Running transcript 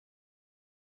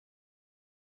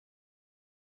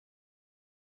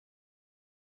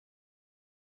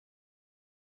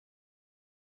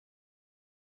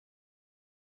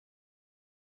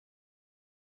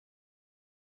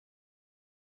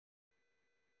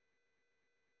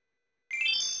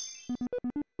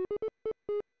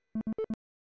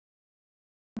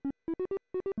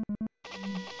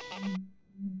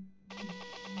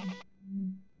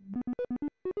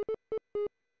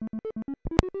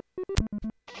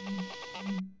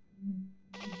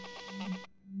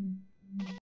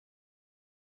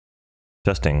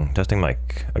Testing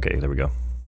mic. Okay, there we go.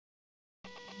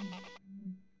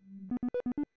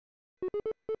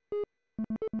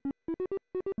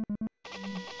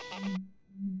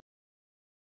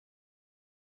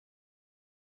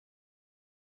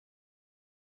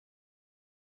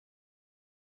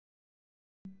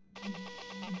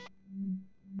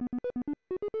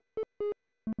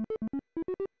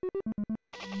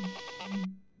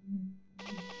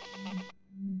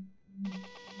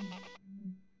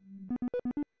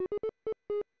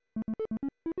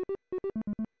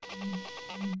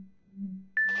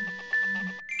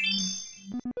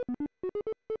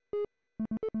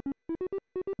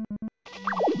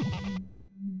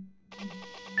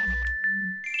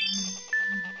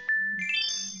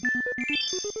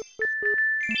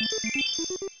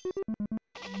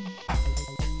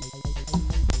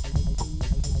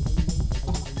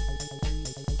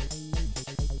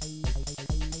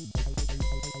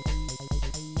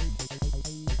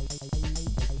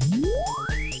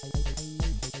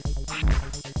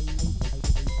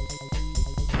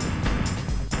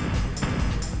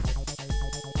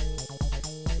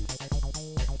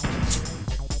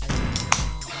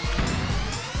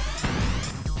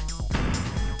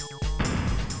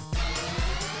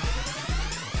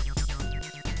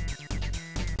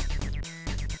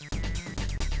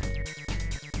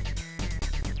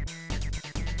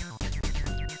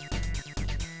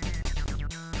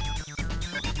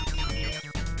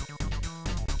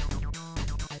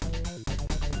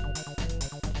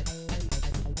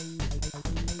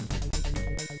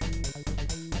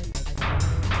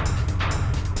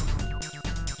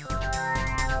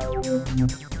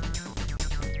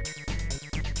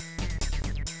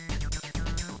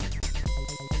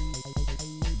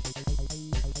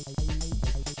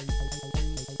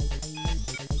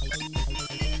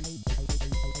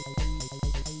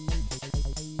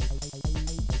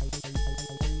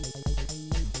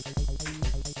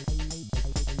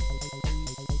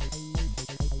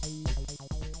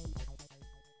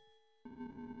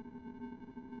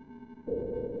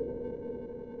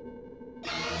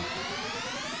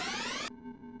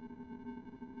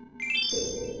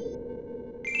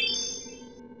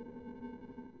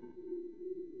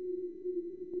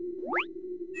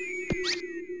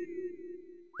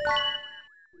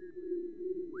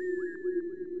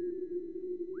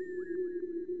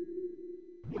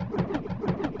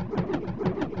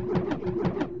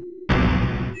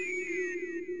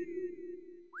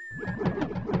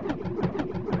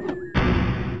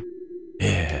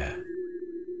 Yeah.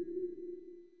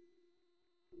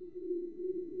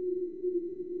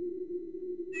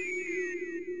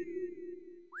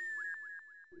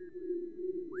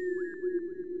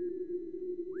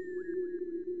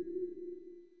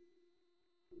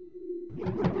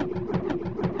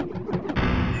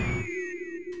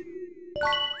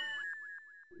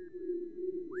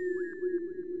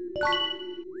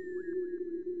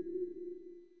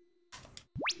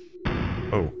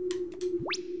 Oh.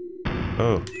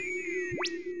 Oh.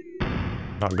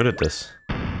 Not good at this.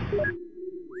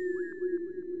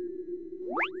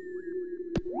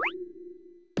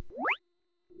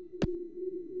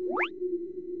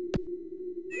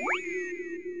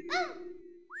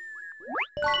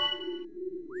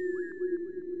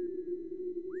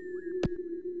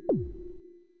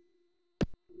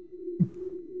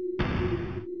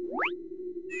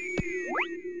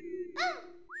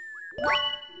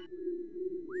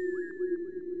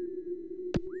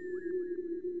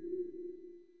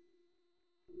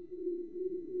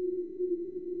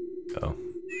 Oh.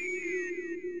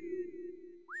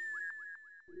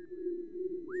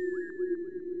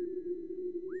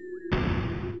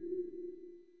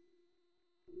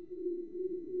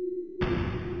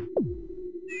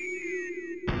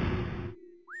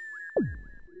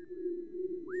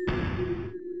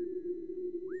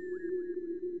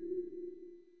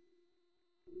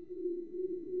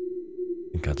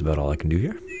 I think that's about all I can do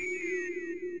here.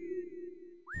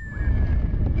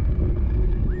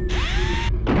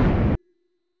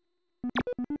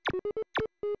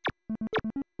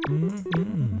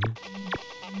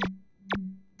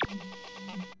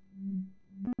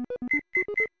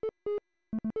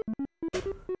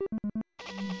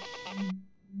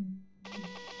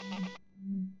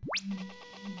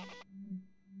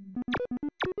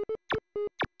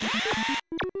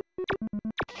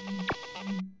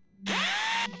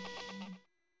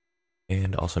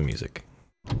 And also music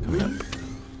coming up.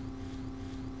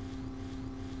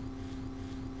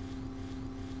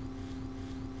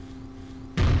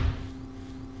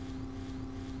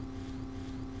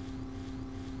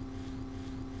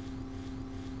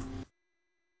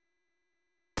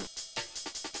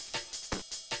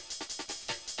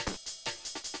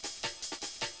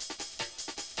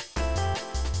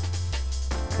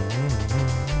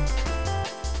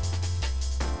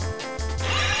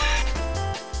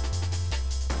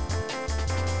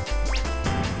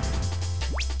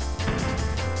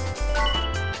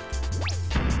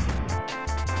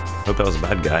 Hope that was a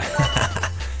bad guy.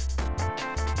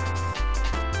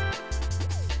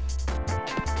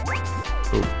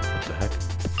 Oh, what the heck?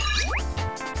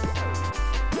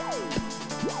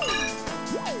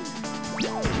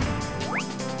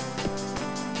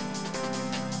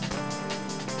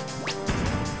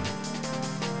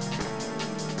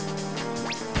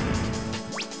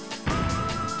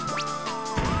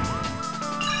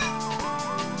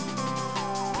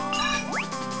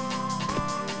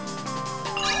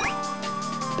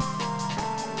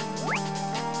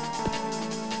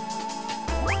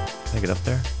 Can I get up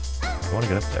there? I want to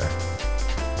get up there.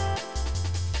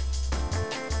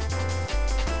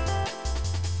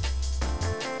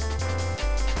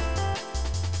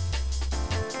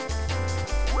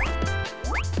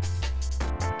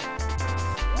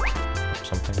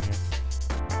 Something here?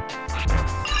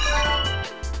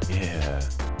 Yeah.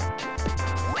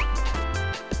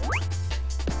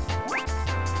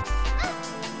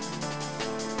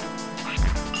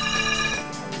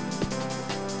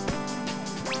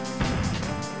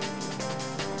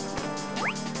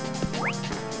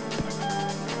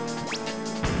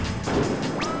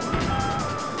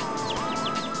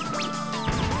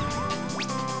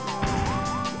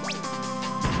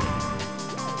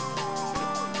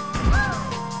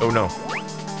 Oh no.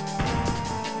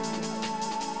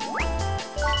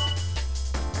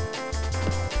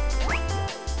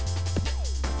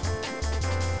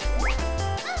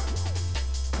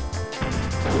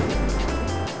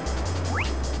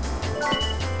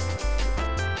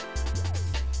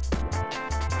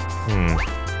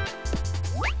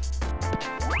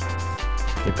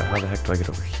 Okay, but how the heck do I get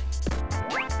over here?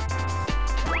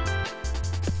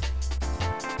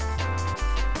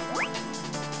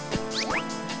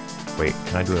 Wait,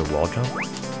 can I do a wall jump?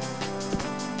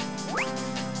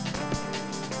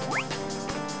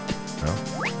 No?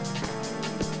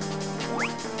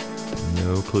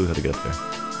 No clue how to get up there.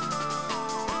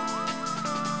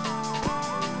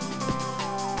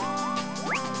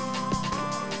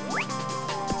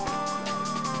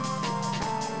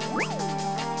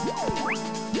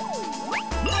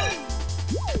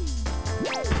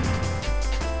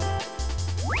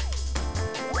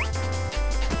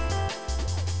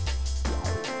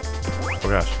 Oh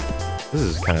gosh, this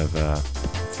is kind of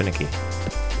finicky.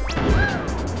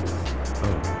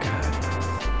 Oh god.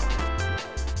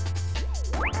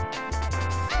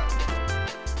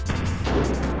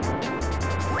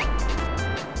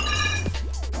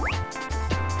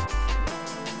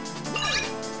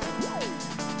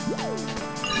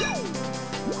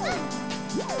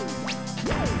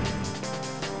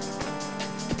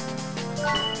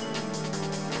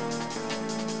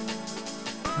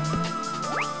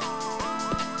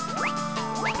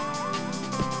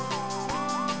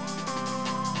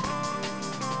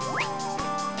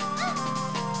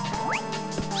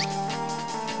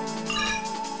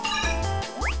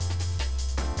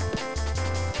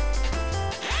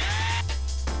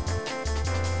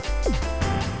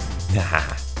 Nah.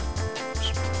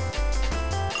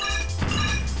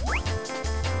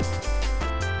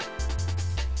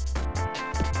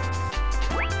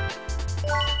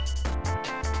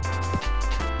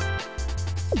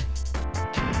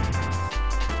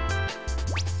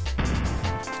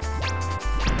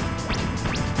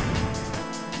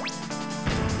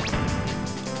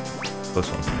 Close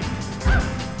one.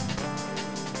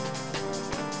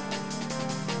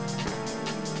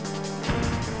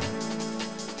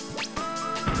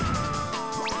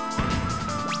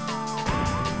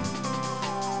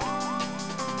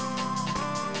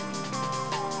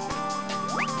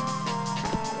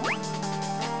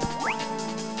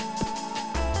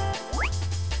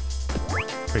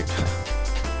 Great.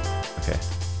 Okay.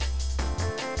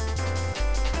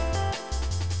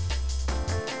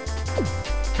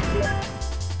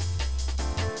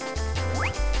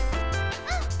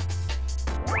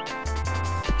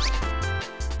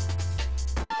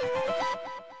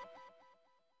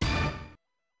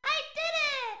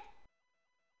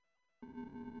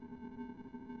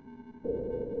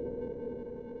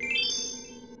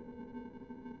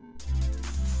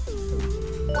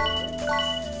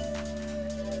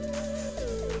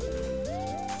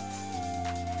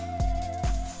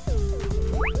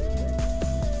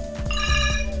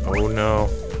 Oh no,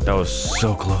 that was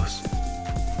so close.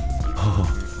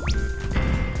 Oh.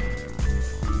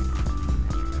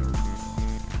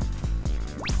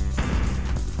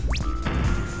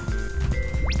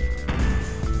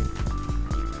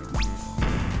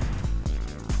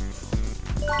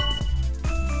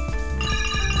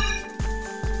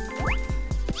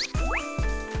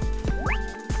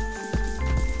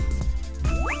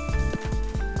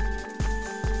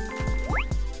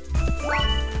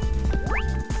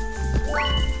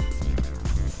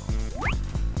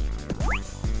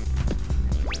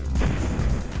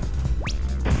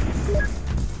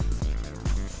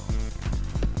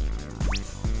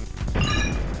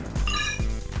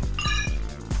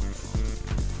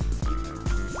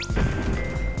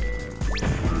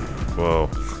 Whoa.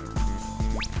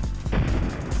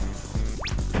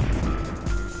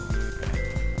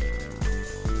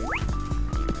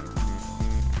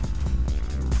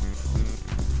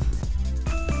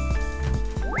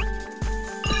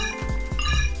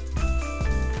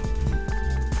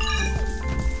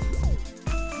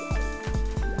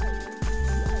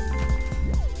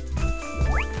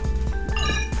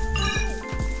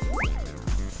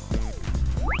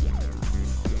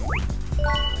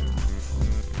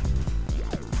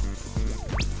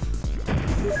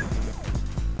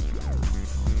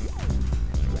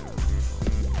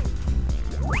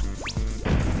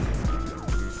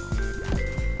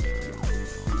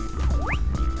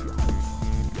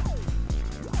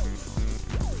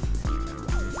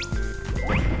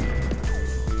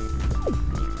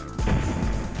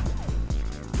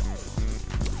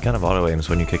 Kind of auto aims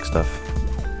when you kick stuff.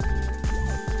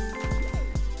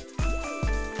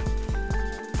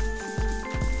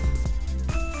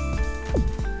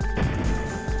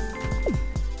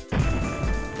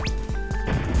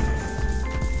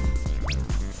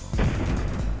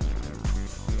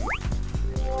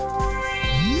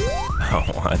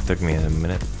 Oh, that took me a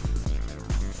minute.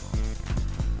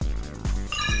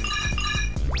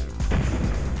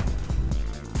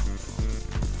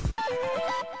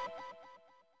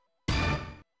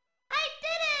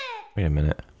 Wait a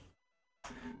minute.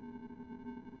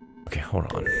 Okay, hold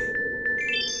on.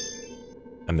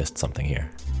 I missed something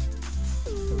here.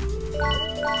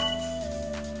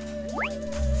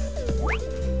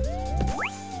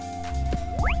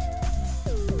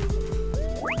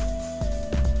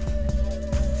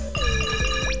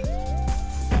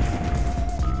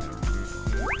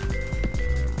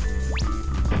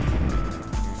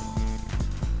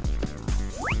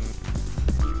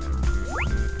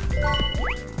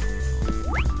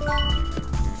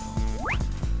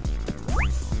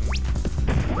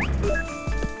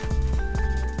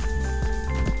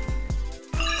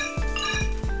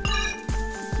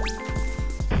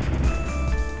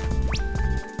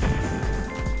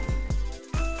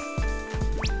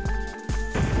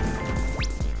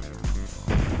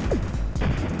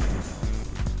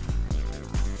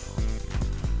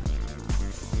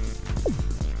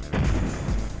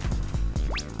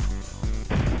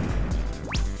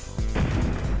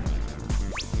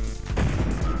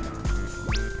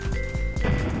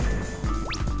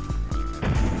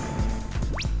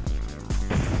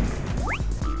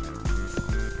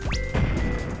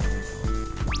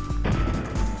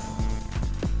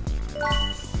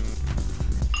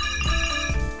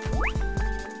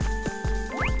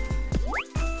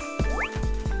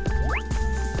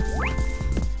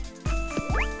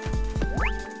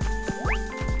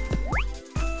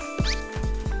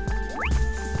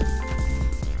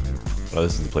 Oh,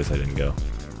 this is the place I didn't go.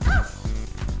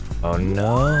 Oh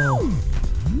no!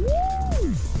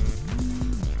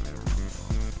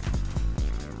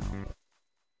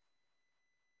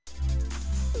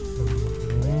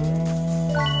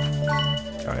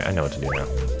 Alright, I know what to do now.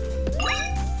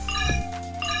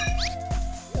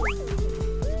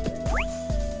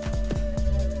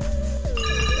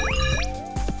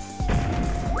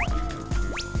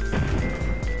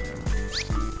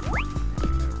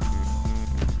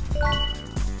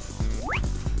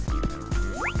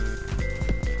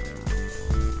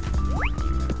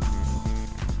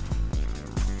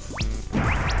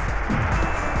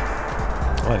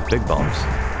 Oh, I have big bombs.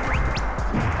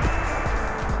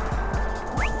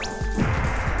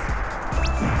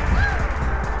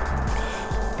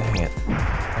 Dang it.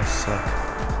 I suck.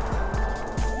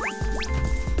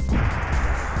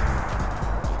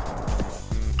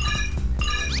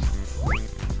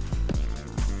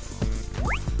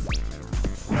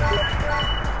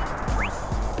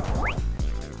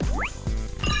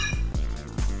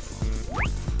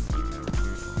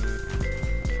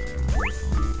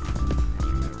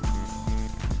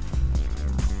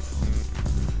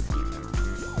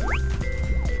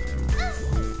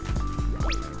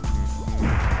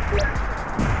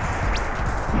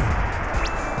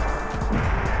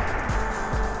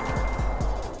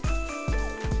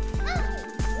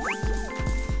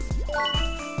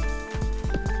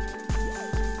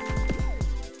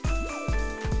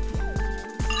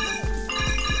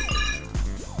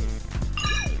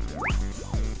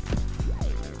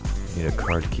 Need a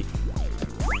card key.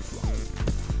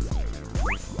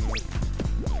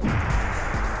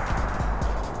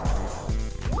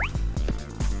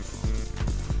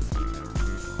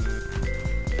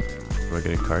 Do I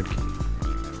get a card key?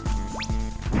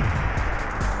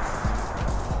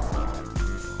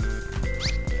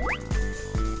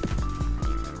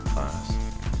 Class.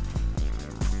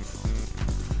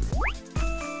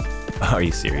 Are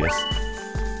you serious?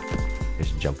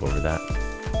 Just jump over that.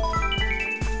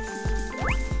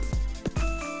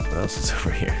 What else is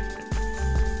over here?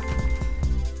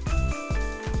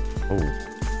 Oh.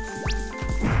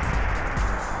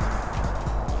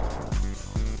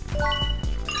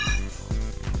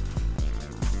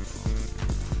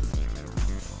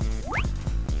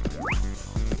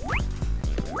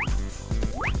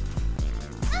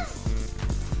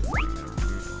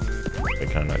 I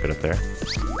kind of not good up there.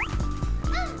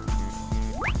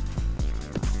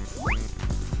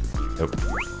 Nope.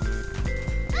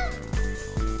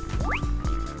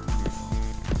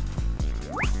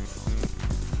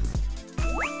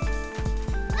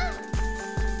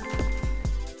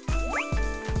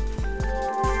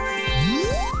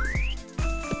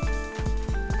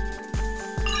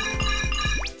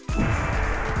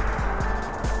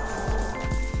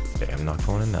 Okay, I'm not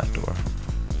going in that door.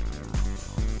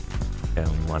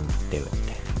 Don't want to do it.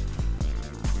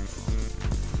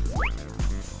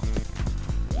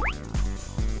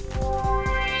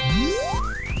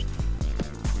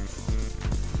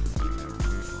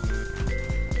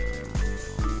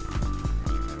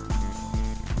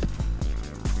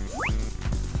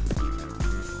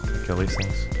 Kill these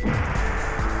things?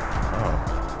 Oh.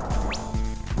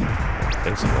 I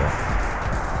think so.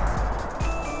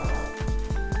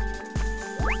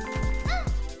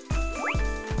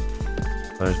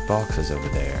 There's boxes over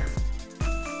there.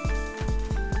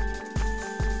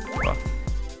 Oh.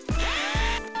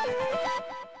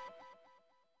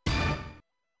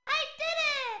 I did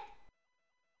it!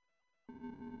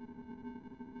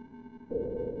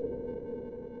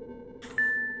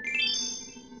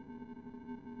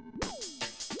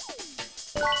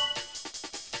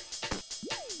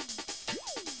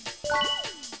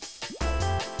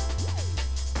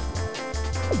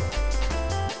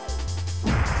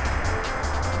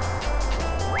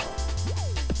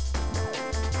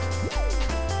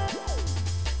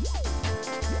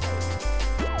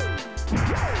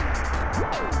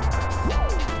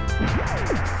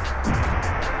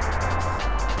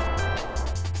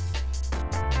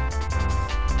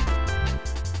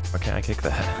 Why can't I kick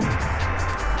that?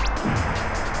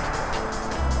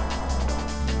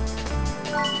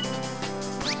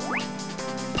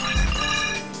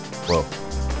 Whoa.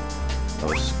 That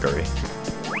was scurry.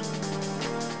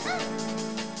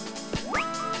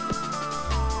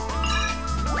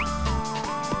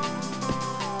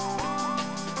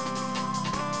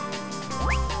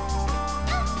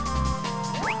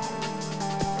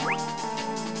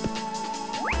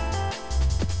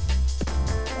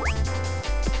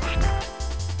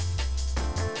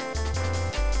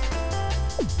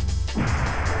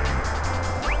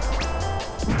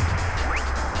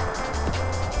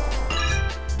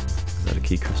 Is that a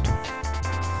key crystal?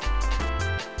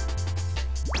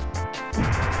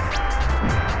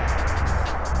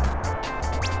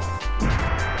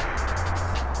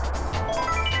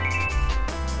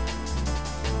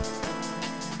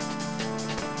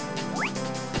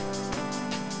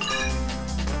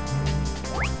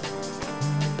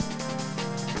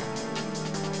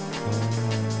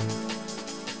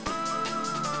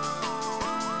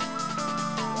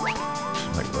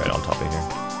 Like right on top of here.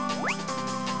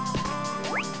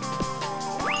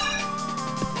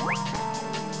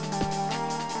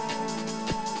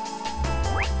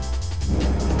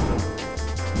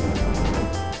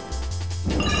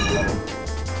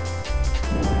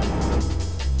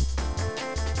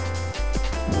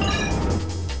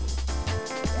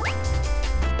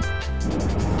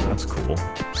 That's cool.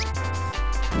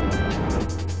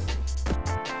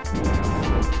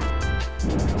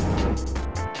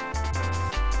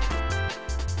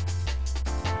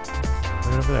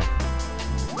 Right over there.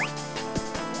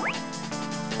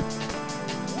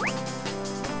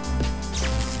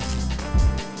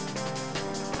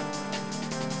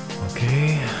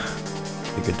 Okay.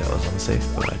 Figured that was unsafe,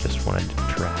 but I just wanted to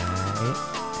try it.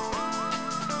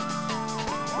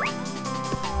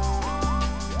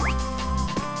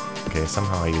 Okay,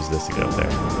 somehow I use this to get up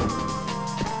there.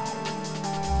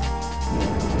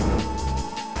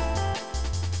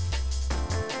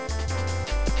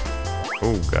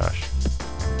 Oh gosh.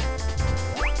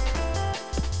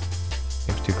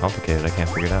 Seems too complicated, I can't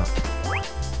figure it out.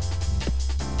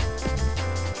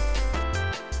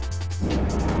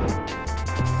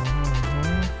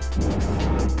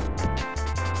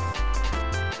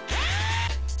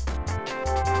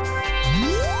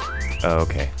 Oh,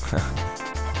 okay.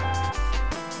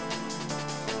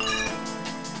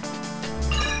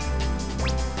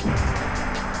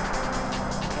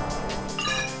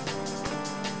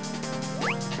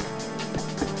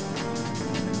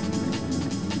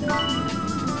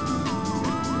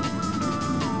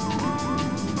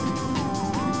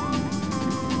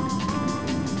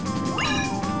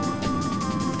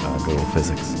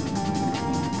 physics.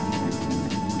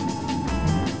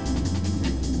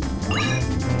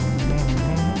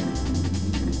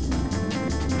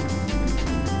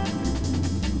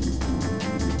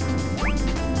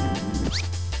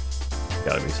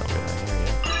 Gotta be something behind here,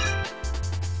 yeah.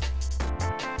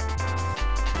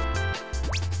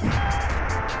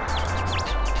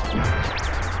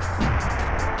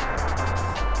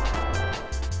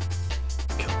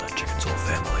 Killed that chicken's whole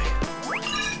family.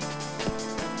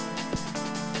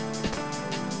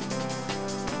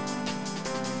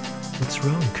 What's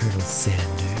wrong, Colonel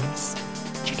Sanders?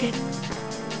 Chicken?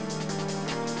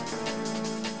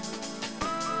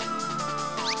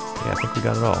 Yeah, I think we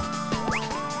got it all.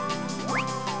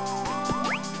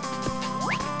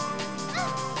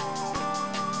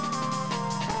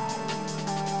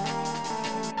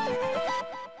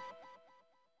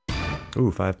 Ooh,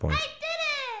 5 points. I did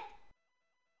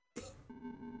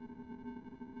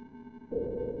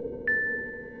it!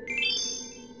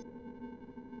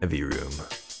 Heavy room.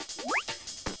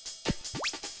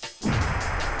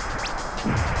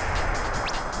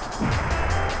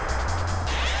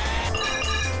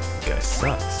 Guy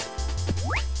sucks.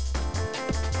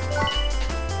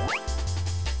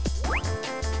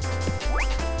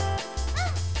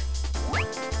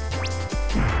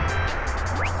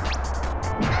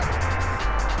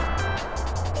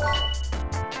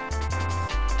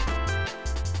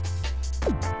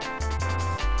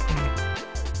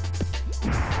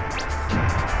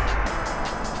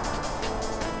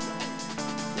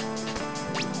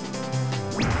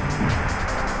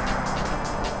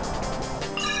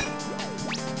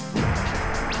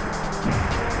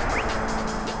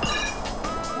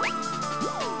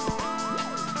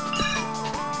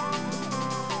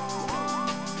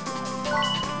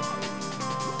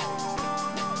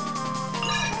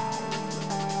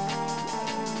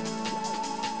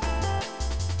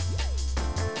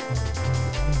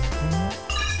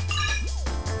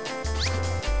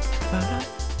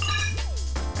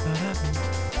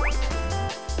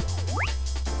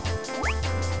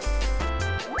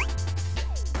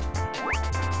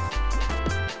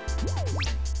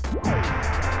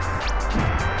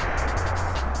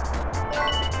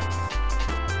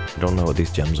 I don't know what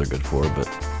these gems are good for, but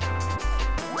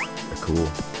they're cool.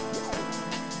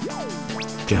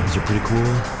 Gems are pretty cool.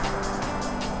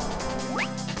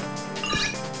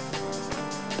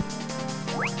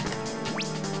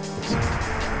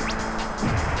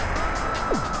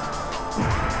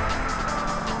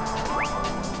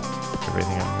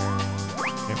 Everything on here.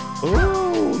 Yep.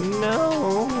 Oh no!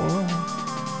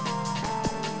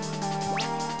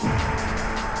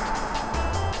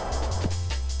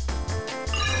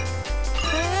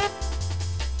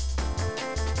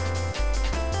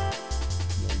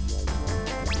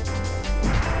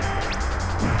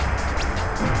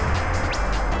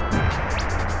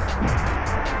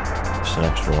 Just an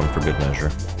extra one for good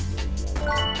measure.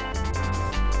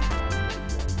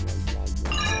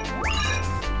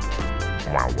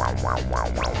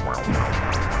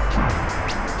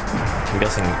 I'm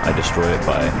guessing I destroy it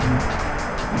by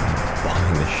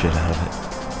bombing the shit out of it.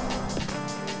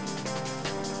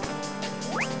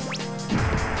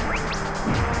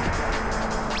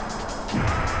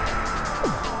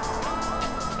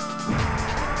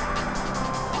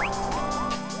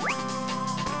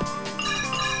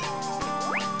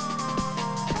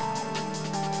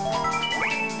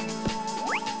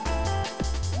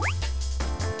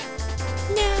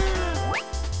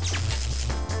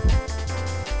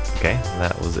 Okay,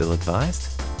 that was ill-advised.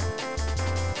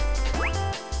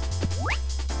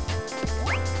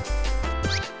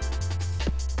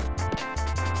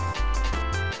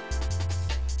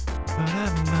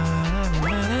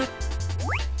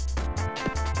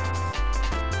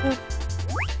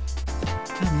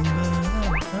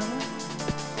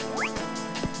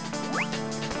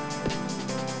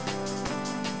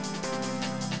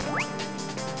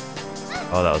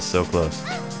 Oh, that was so close.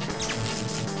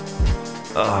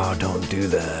 Oh, don't do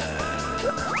that.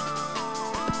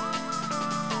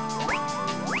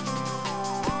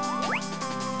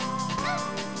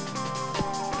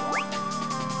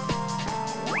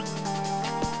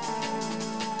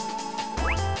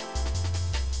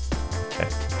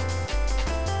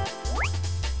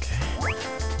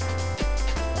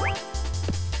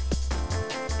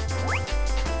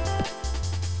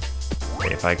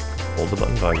 Okay, if I hold the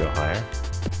button, do I go higher?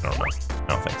 I don't know. I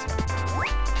don't think so.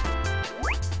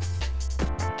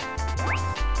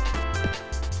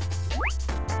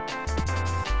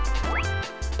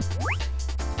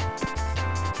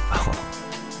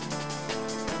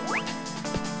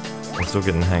 I'm still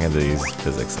getting the hang of these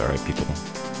physics. Alright, people.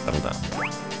 Settle down.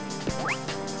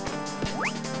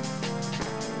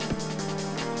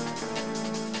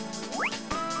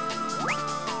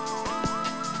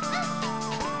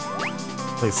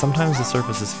 Like, sometimes the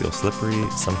surfaces feel slippery,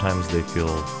 sometimes they feel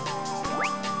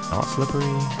not slippery.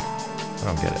 I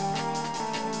don't get it.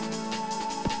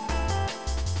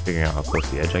 Figuring out how close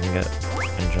to the edge I can get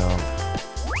and jump.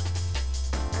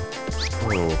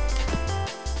 Oh.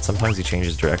 Sometimes he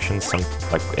changes direction,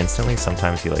 like instantly,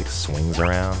 sometimes he like swings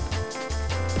around.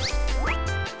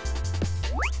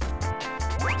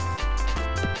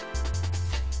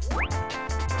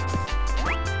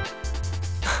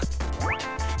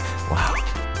 Wow.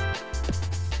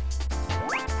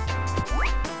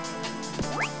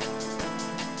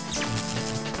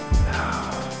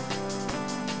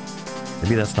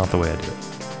 Maybe that's not the way I do it.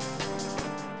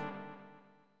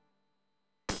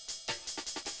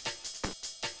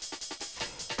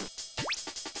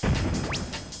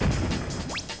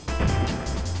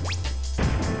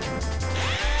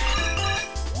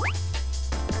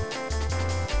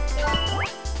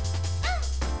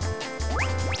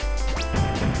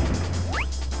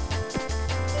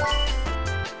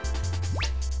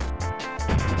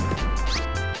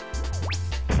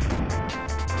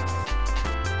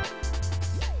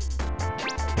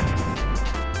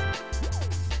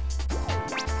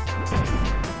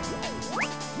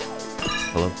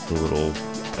 I love the little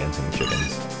dancing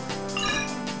chickens.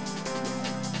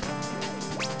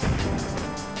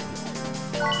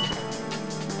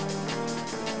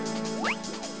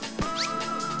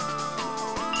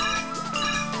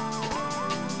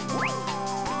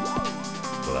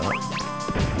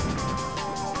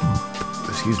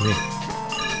 Excuse me.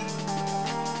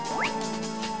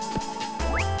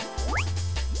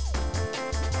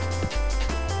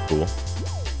 Cool.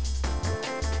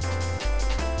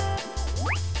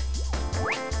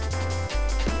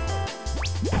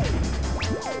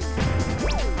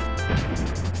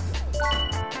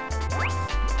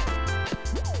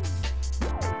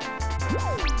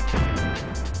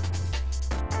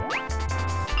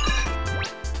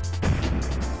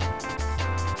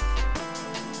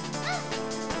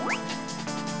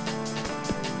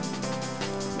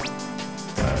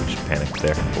 Just panicked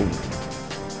there. Ooh.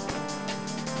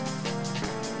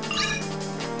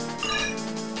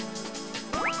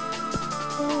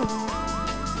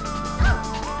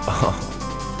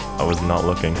 Oh, I was not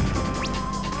looking.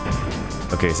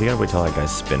 Okay, so you gotta wait till that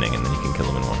guy's spinning and then you can kill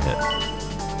him in one hit.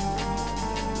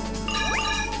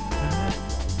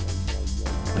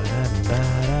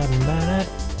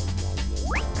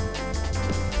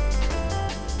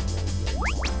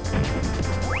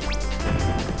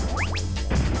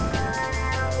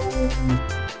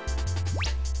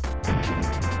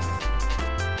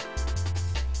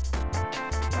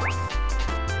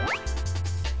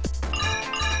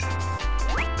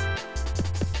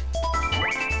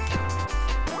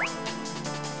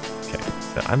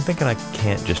 I'm thinking I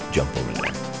can't just jump over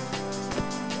there.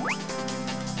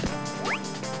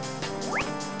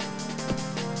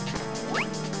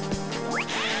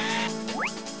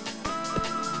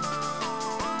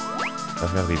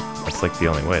 That's gotta be, that's like the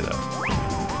only way though.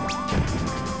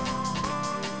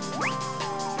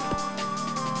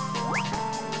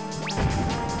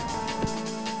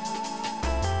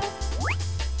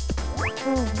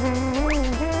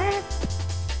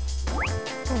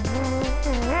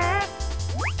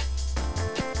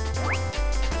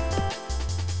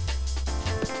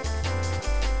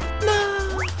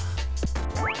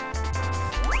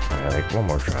 Like, one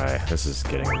more try. This is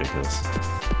getting ridiculous.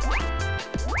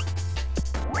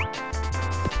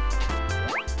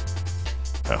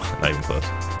 Oh, not even close.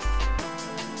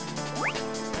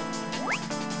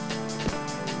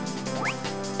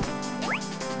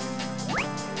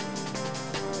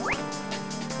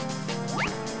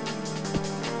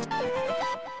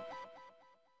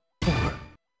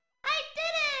 I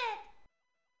did it!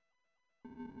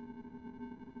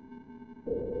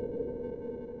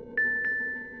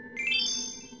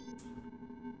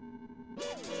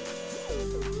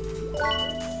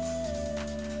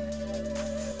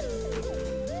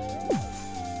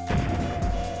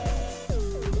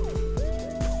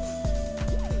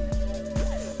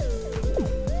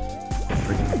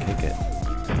 Friggin' kick it.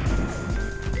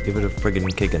 Give it a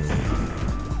friggin' kickin'.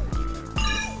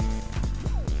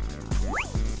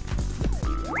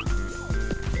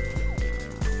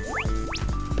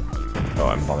 Oh,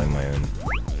 I'm bombing my own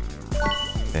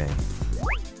thing.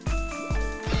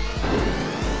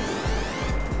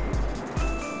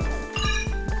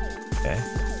 Okay.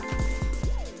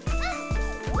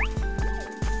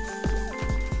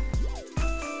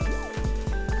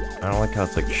 I don't like how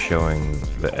it's like showing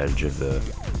the edge of the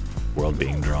world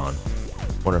being drawn.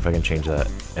 Wonder if I can change that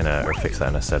in a, or fix that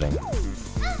in a setting.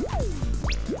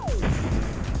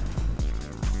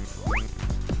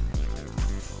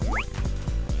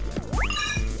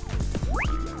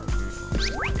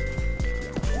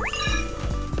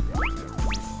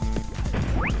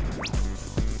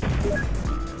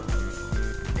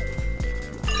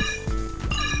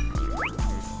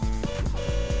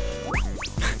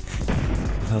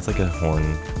 how it's like a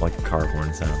horn, like a car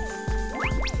horn sound.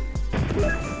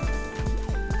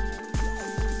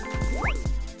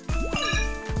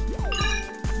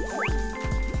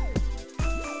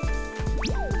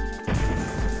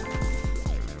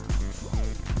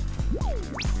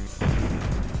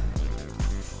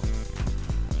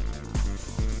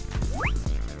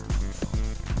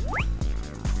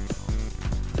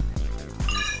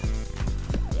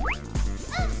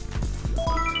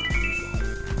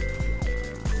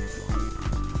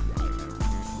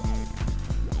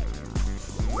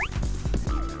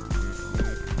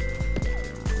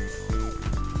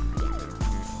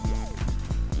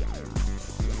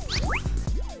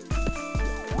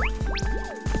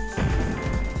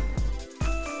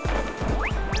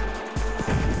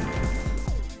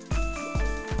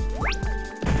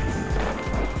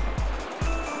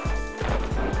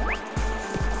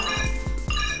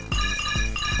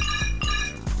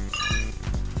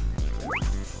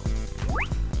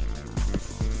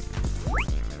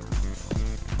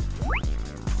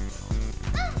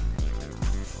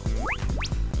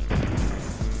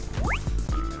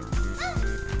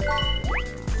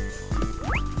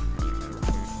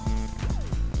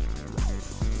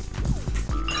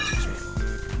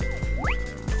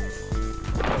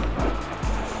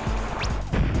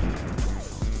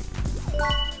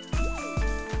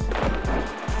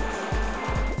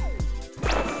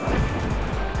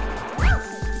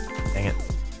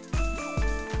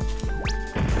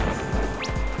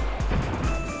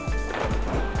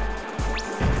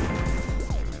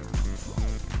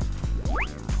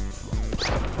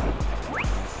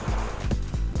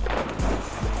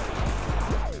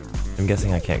 I'm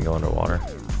guessing I can't go underwater.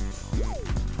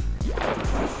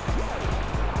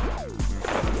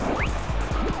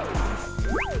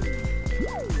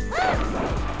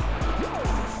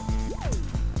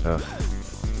 Ugh.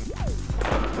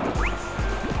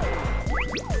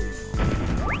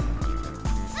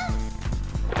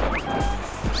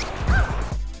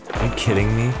 Are you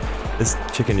kidding me? This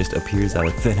chicken just appears out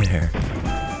of thin air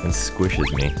and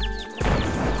squishes me.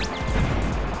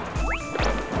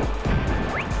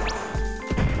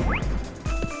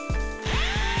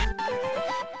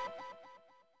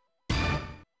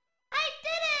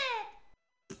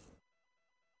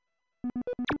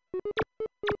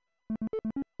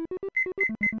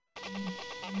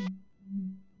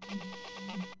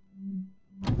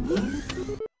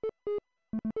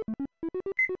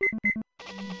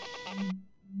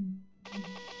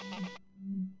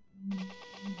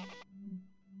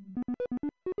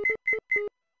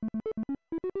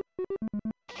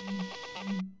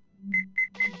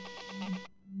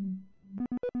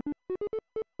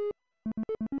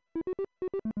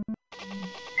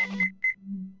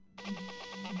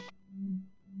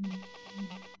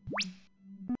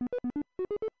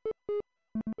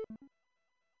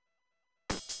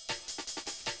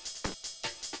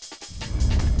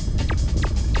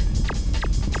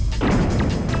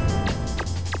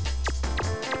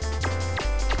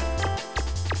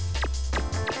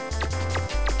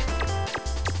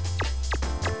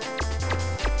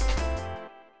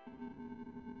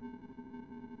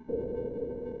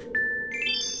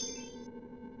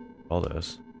 All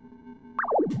those.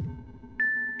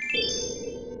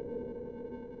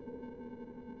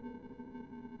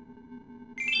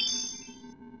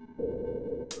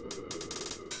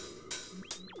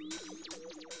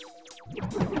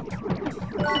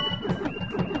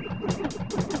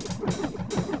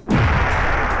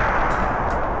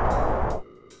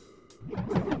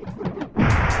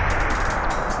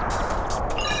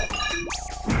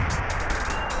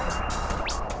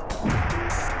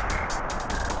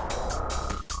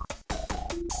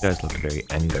 You guys look very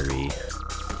angry.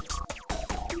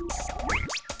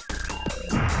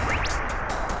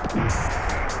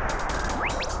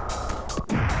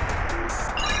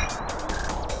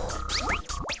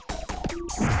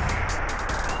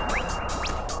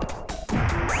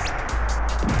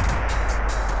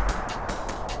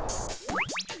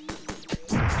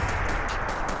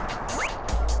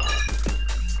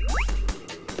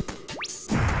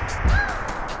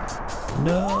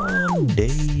 No, I'm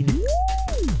dead.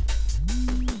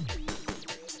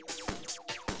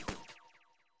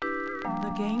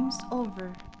 The game's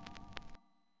over.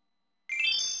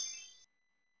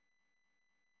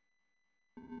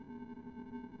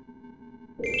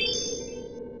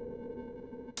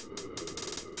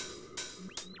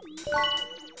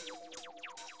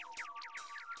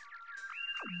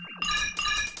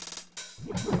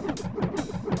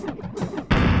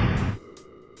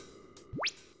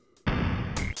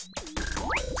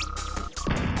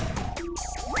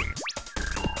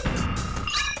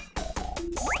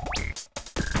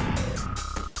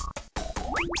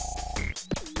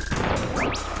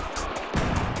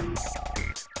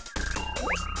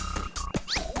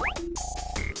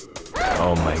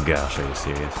 my gosh, are you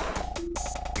serious?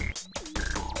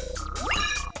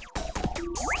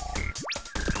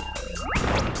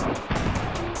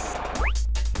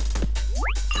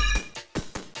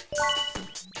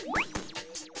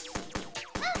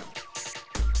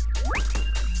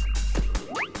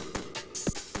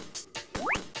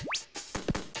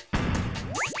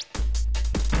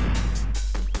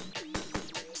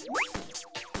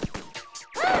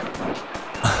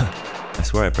 I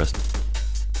swear I pressed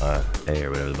A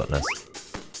or whatever the button is.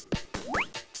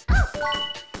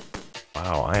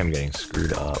 Wow, I am getting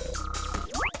screwed up.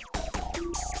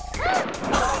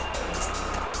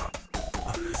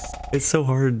 It's so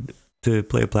hard to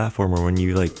play a platformer when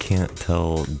you like can't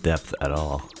tell depth at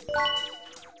all.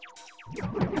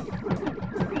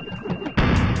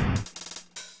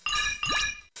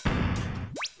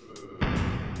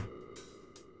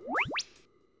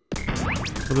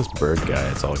 Look at this bird guy,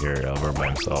 it's all here over by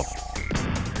himself.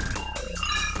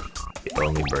 The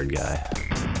only bird guy.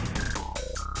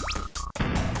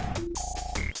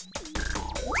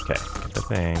 Okay, get the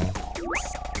thing.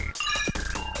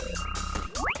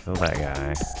 Kill that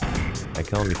guy. Can I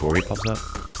kill him before he pops up?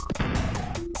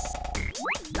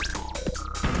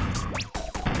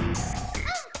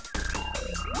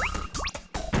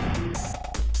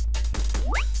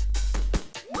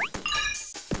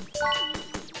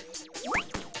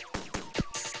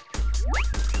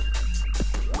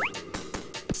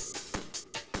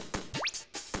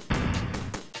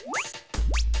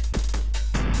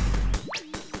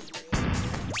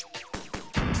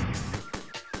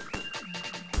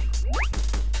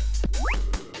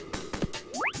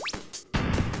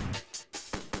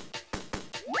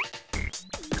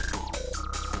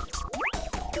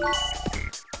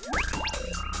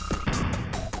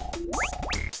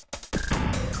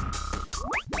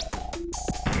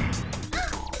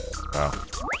 Oh.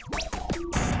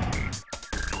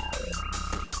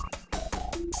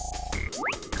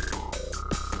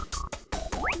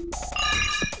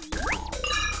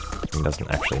 He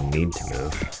doesn't actually need to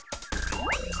move.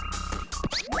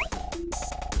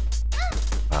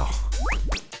 Wow.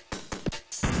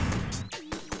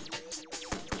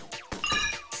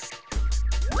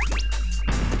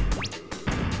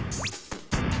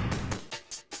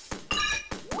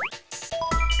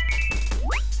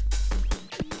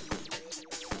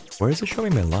 Where is it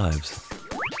showing my lives?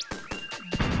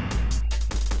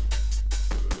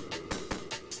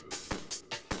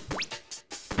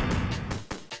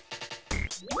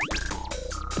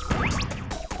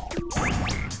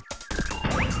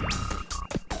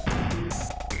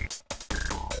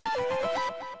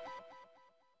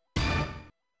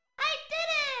 I did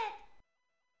it!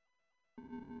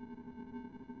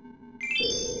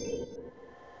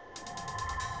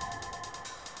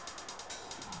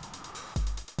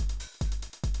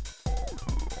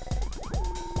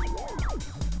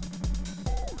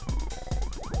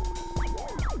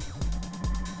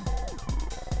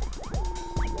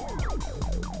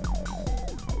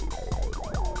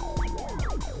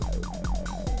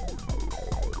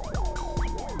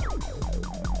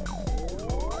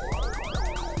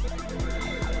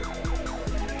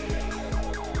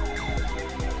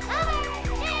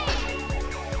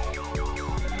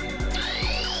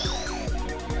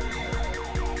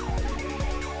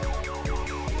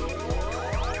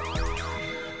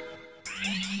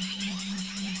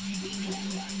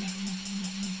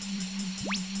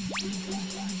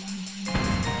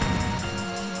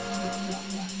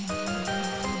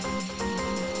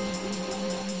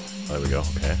 There we go,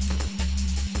 okay.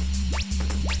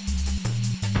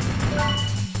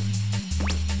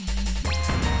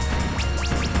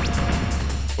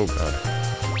 Oh god.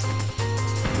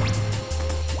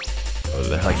 Oh,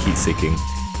 they're like heat seeking.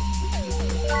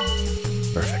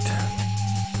 Perfect.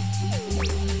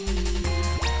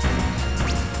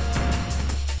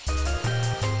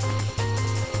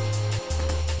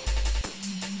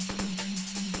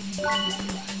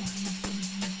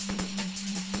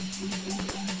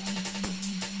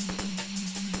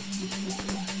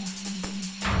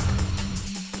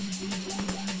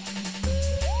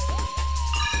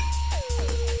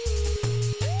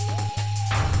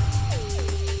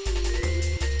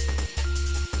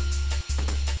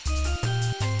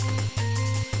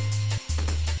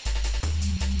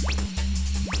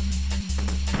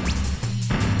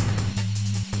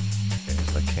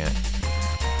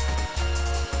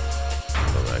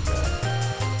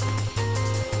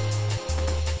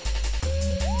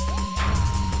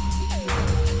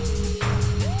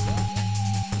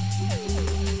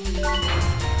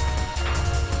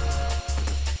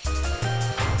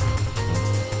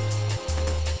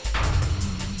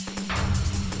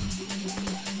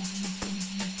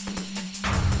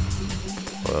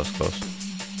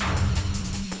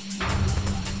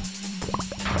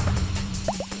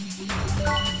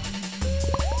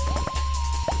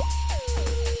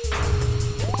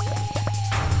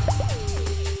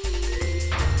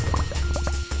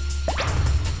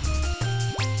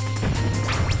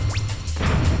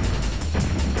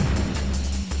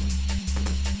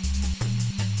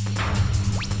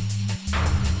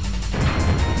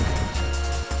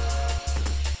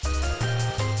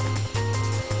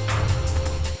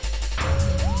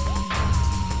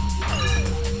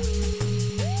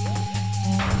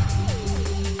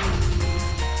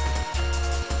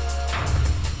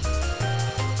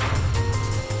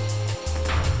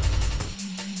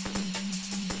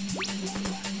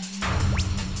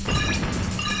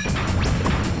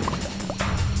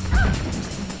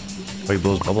 he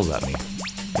blows bubbles at me.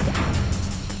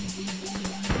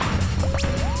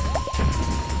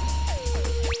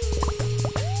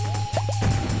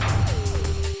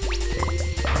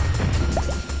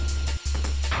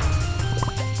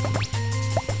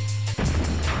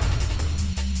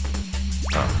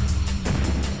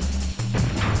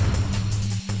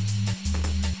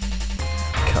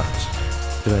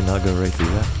 Did I not go right through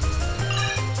that?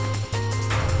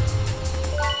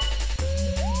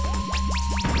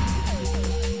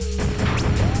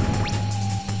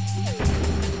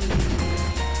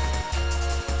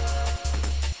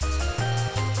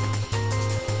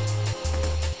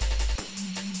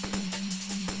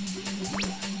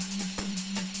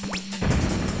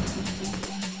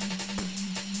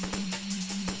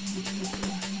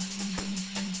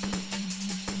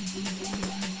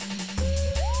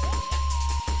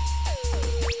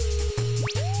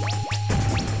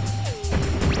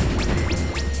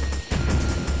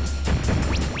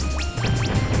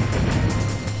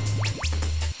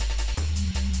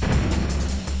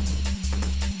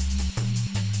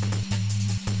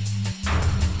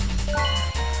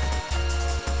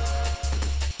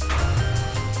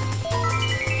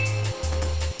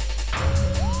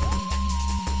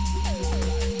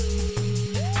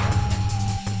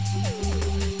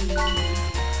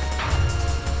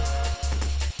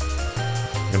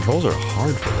 Controls are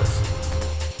hard for this.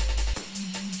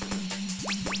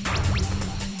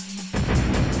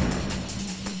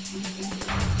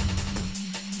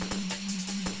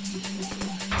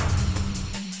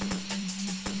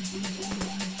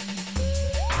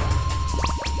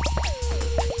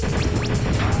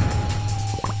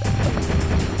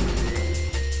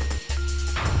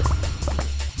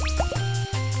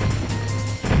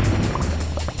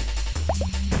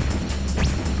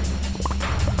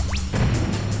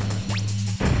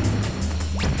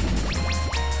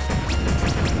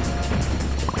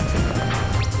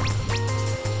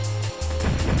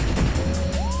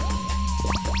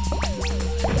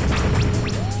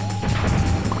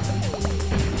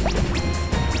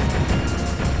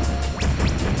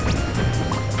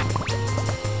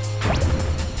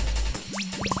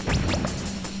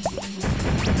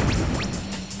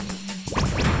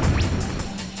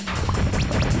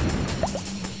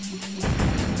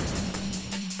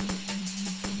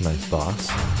 Nice boss.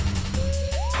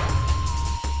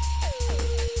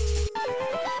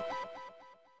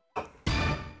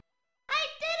 I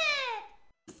did it!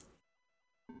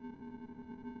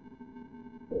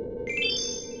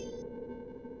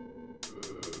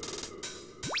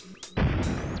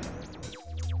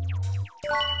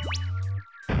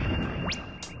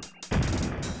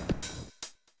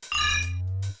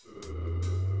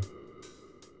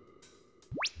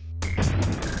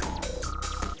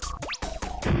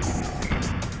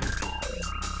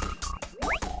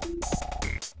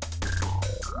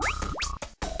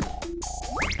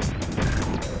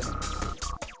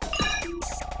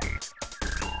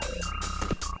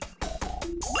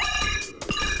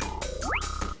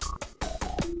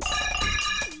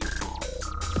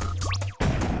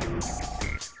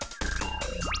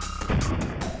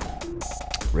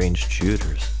 Ranged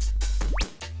shooters.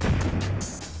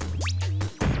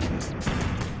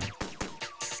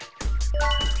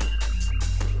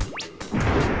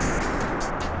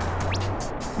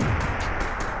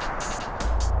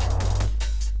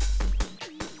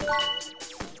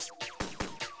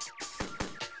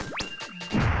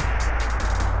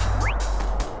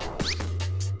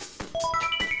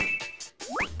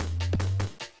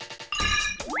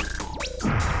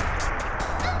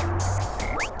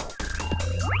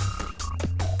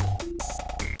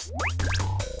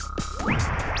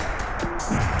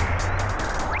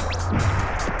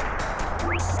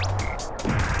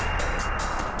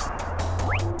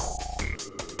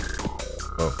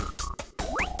 Oh.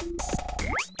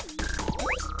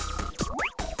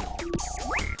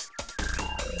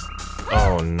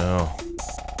 Oh no.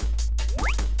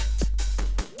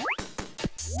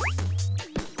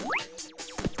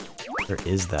 There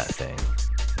is that thing.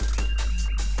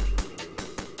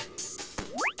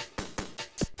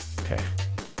 Okay.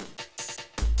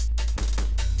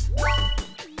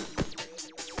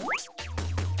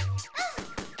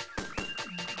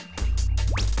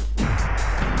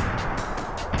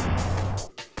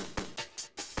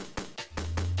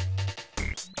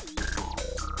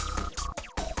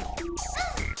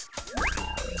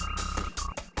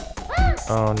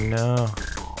 Oh no.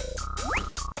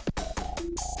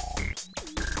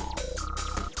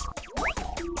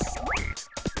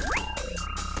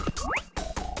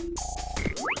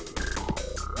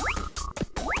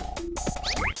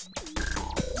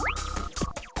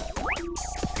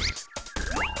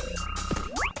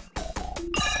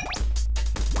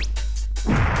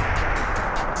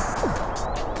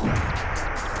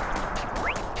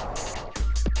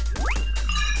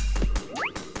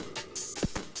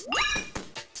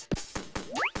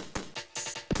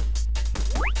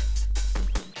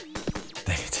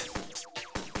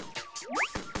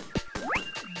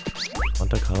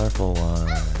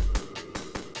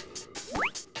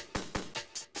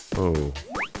 Oh.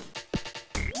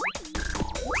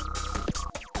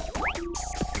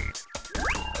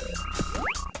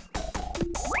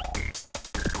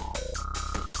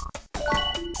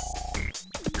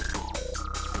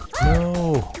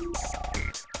 No!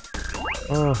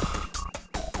 Oh.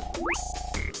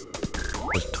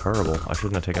 That was terrible. I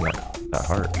shouldn't have taken that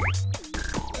heart.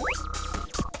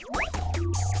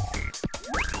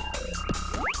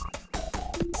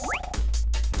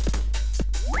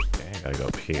 Okay, I gotta go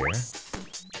up here.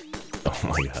 Oh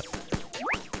my god.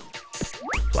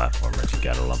 Platformers, you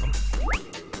gotta love them.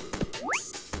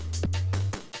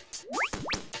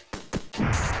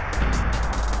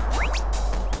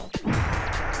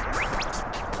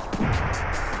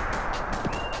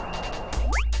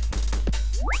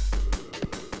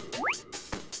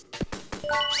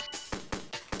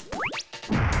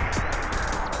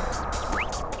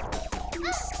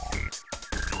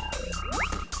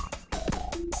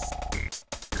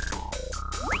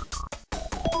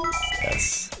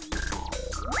 Yes.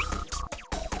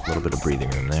 A little bit of breathing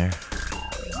room there.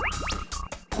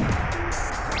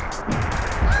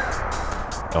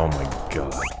 Oh my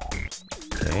god.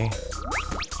 Okay.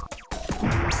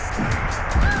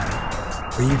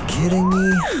 Are you kidding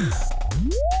me?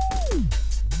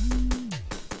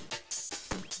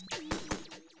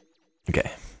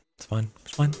 Okay. It's fine.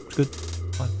 It's fine. It's good.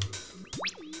 It's fine.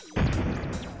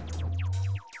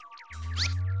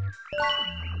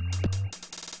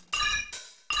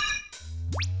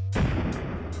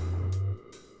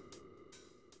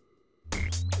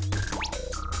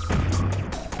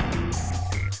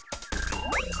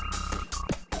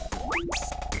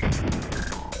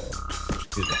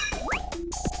 Excuse me.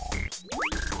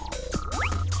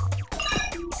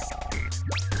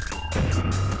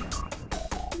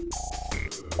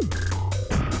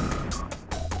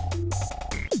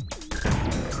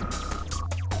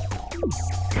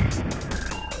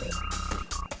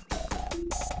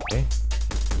 Okay.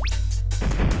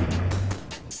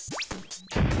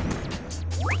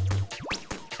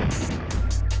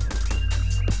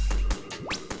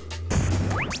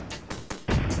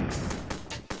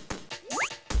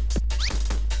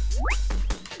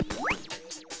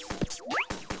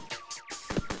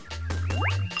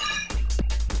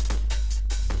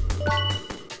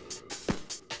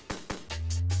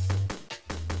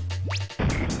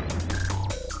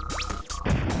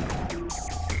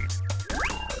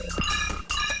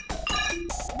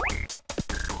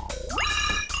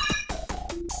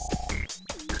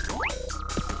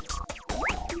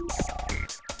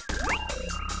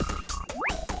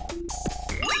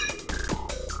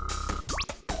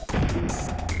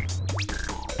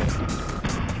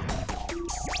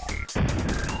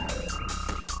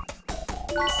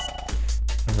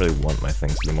 I really want my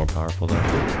things to be more powerful though.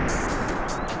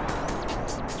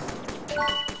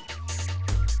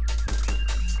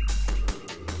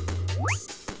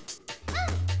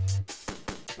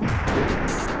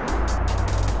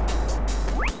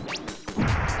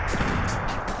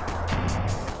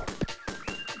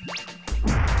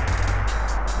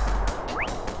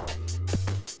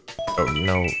 Oh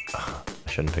no, I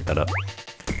shouldn't pick that up.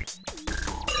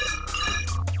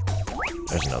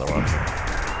 There's another one up here.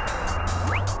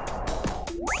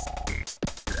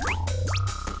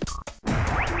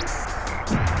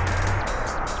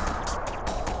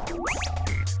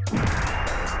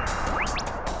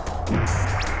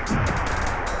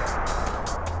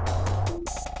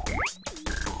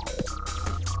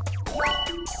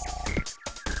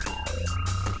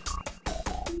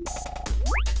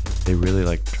 They really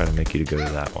like try to make you to go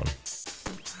to that one.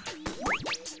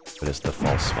 But it's the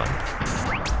false one.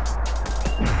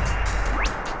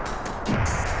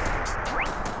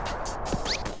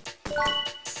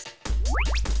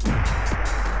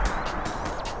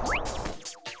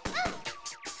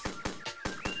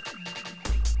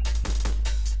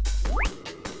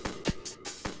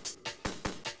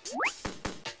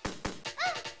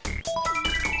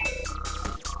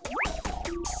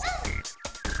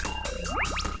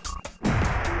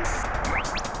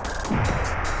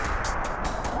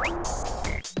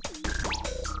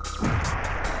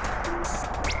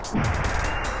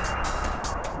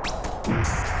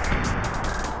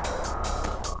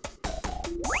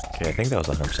 Okay, I think that was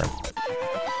 100%.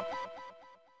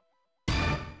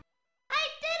 I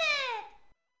did it!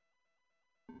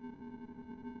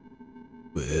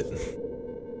 But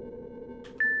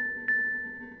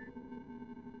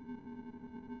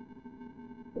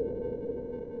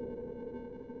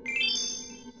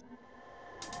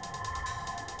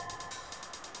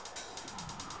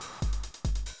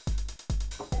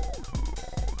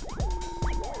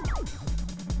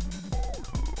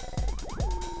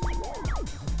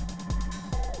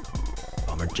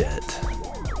Bomber jet.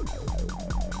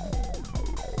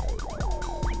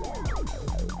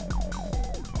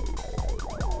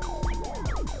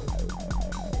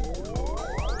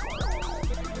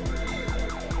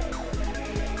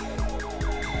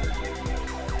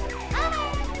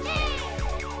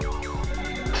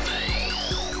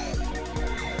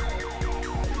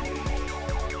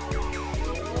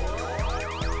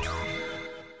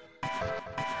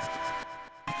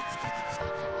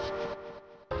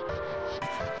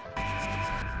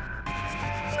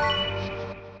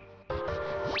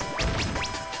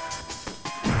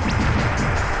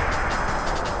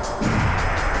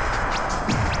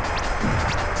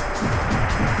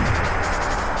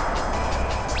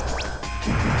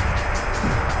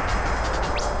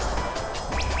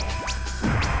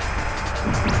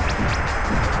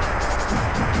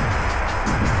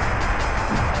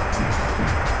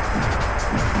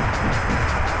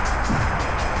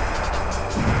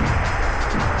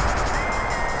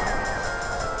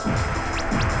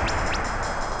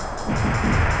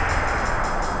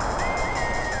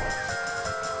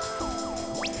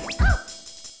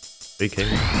 Are you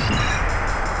kidding me?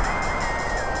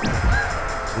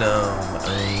 No,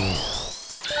 my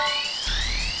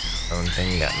own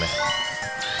thing got me.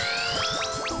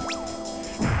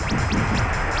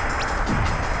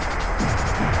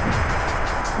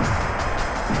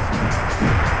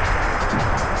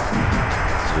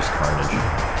 It's just carnage.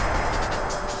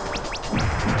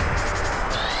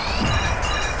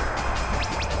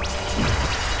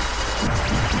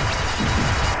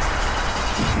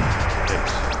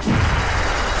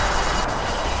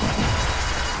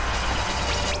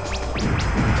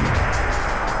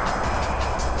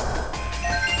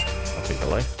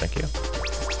 Life, thank you.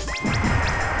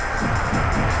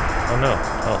 Oh no,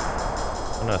 health.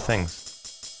 Oh no, things.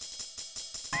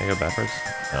 Can I go backwards?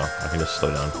 No, I can just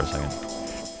slow down for a second.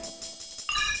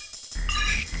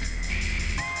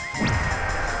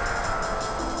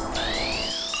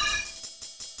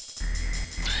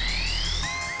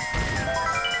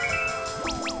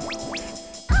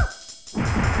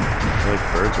 They're like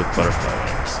birds with butterfly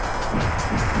wings.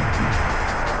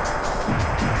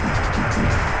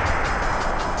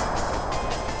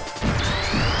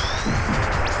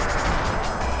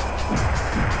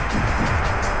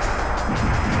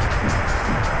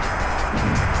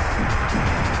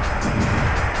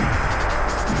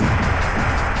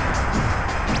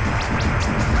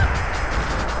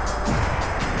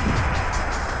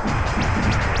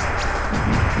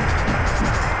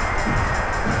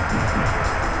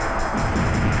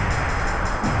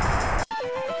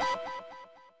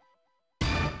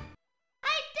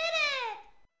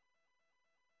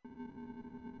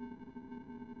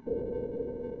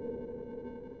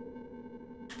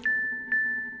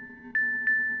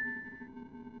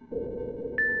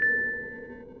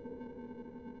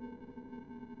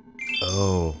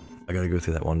 Oh, I gotta go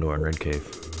through that one door in Red Cave.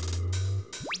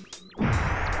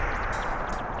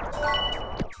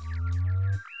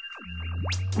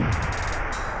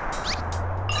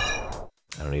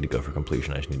 I don't need to go for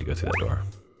completion, I just need to go through that door.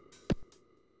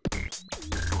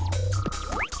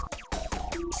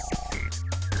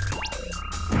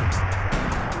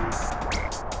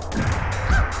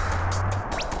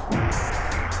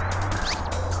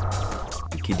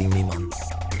 Are you kidding me, man?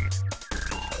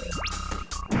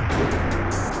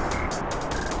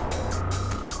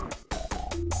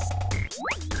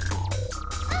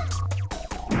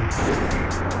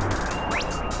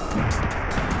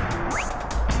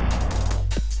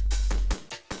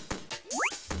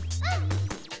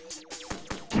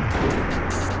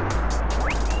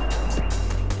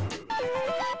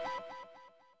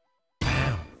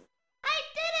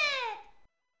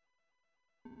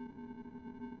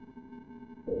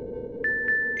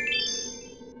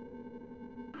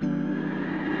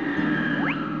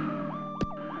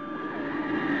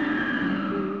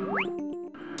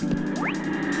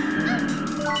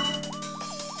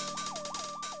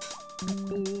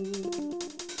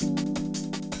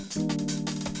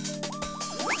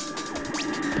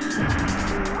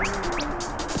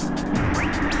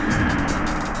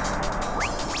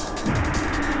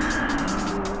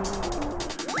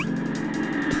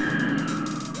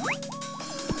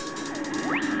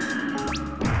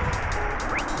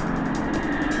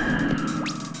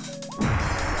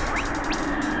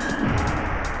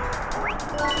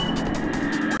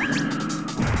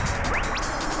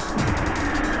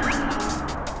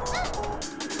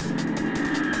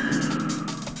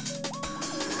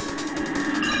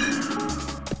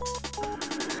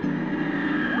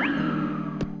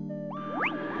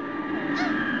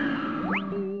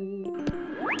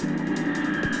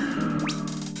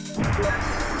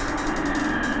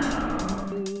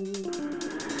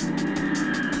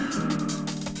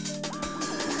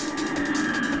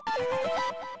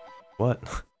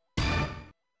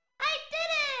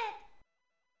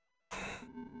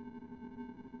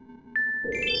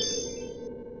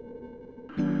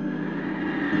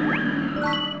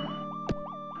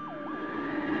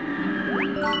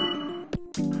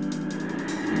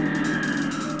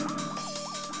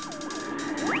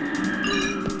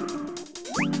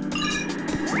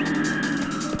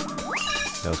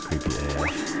 was creepy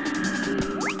AF.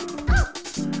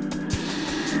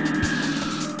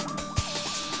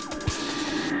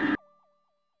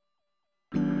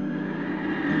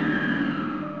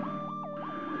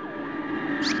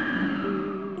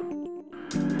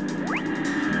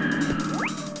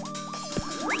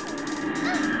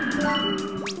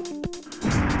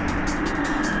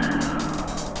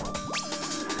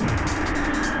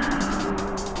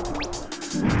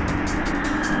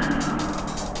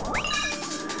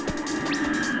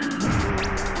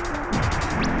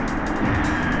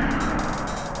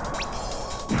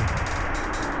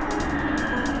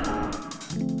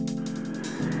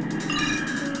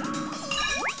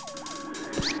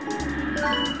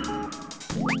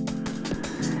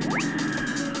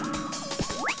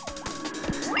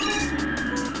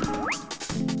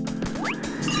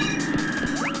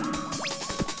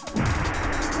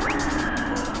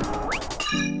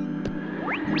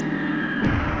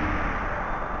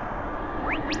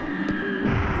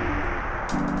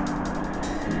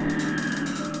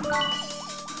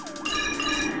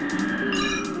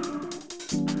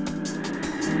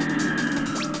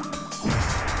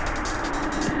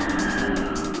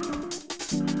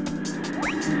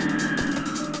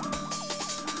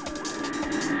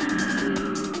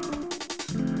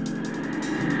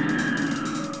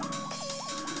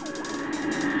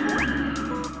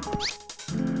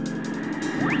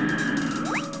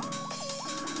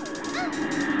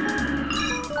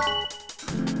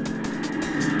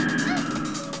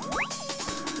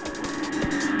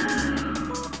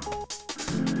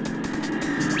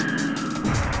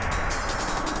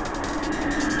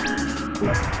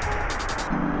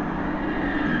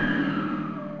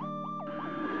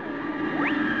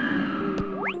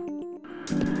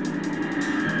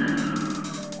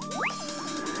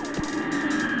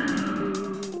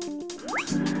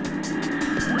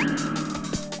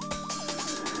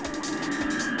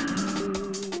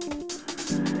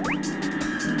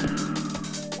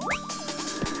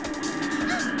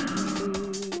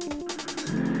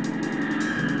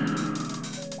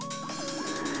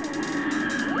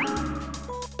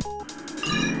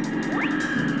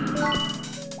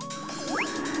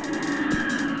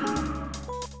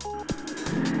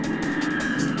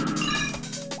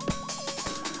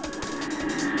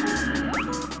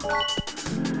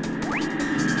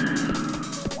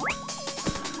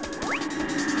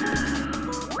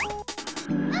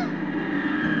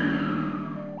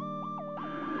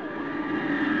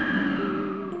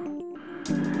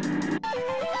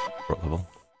 Level.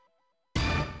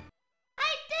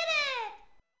 I did it!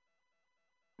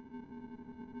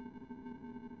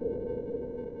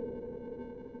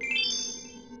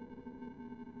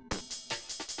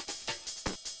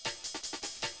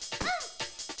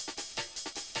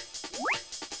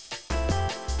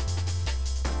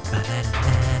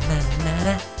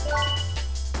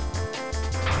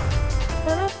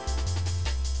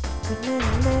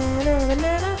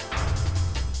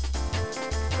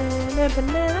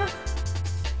 Banana.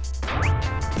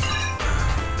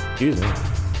 Excuse me.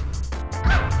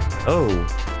 Oh.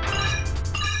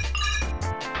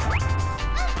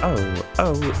 Oh,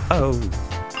 oh, oh.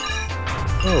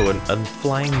 Oh, a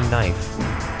flying knife.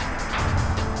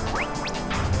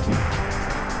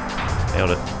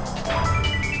 Nailed it.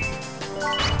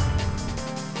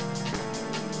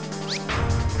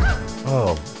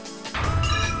 Oh.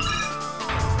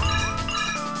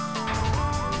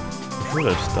 I'm sure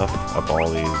there's stuff up all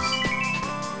these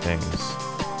things.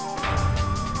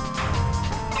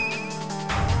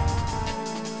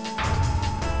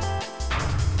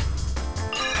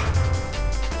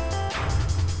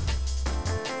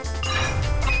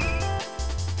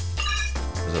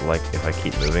 Is it like if I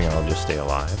keep moving, I'll just stay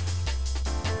alive?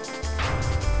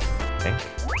 I think.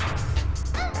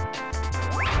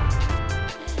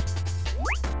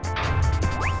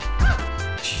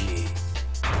 Gee.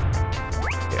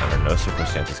 Yeah, under no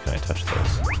circumstances can I touch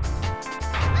those.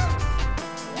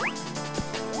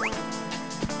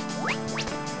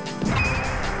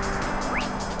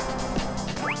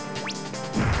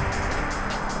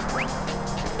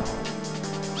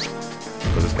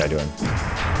 What's this guy doing?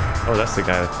 Oh, that's the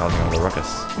guy that's causing all the ruckus.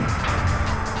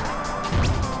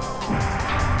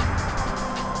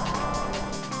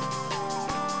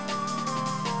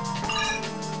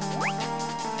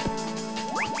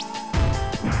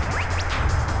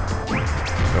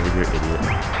 Over here, idiot.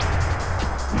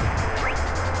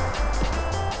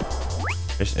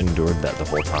 I just endured that the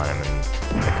whole time, and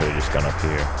I could have just gone up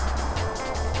here.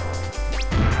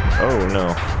 Oh,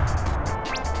 no.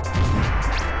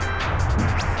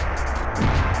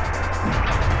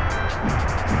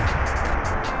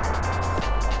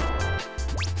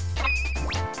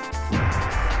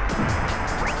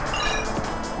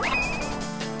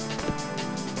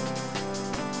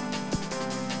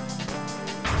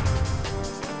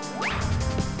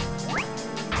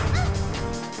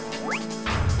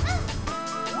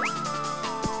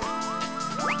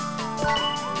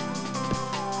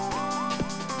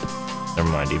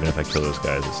 Never mind, even if I kill those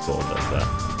guys, it still does that.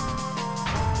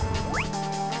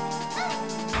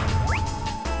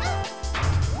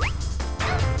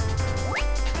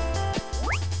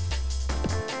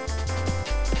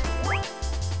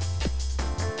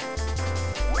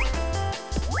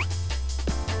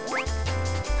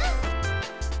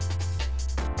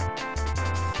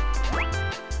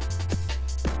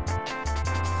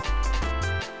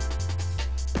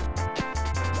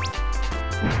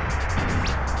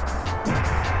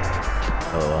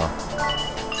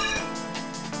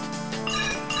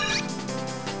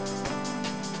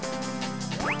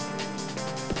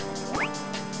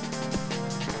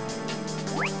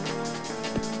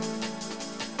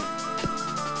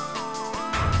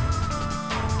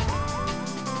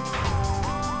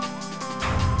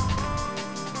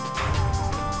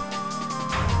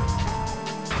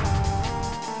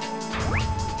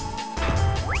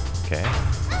 Okay.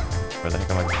 Where the heck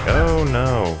am I? Oh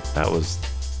no! That was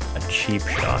a cheap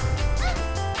shot.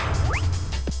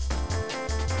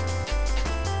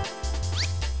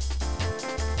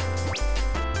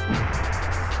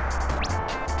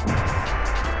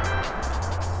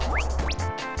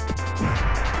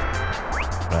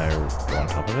 Can I go on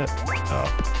top of it? Oh.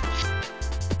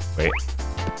 Wait.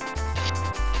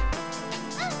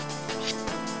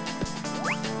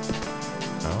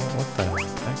 Oh, what the heck?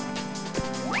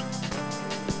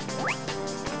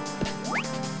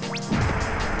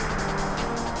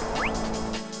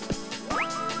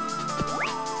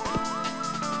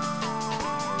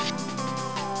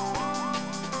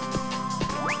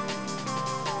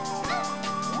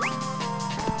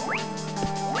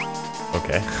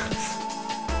 Okay.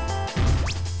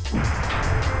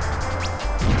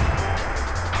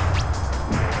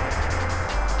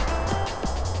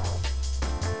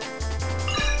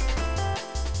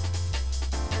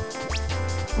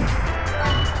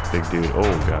 Big dude.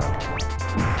 Oh god.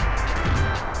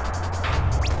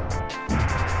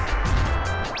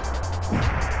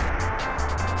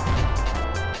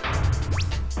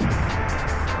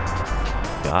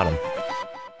 Got him.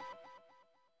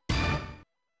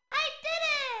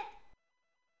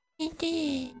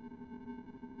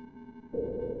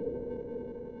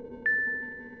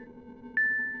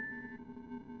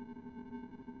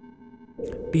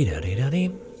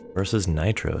 Be-da-dee-da-dee versus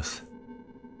Nitros.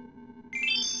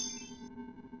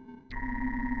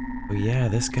 Oh yeah,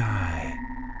 this guy.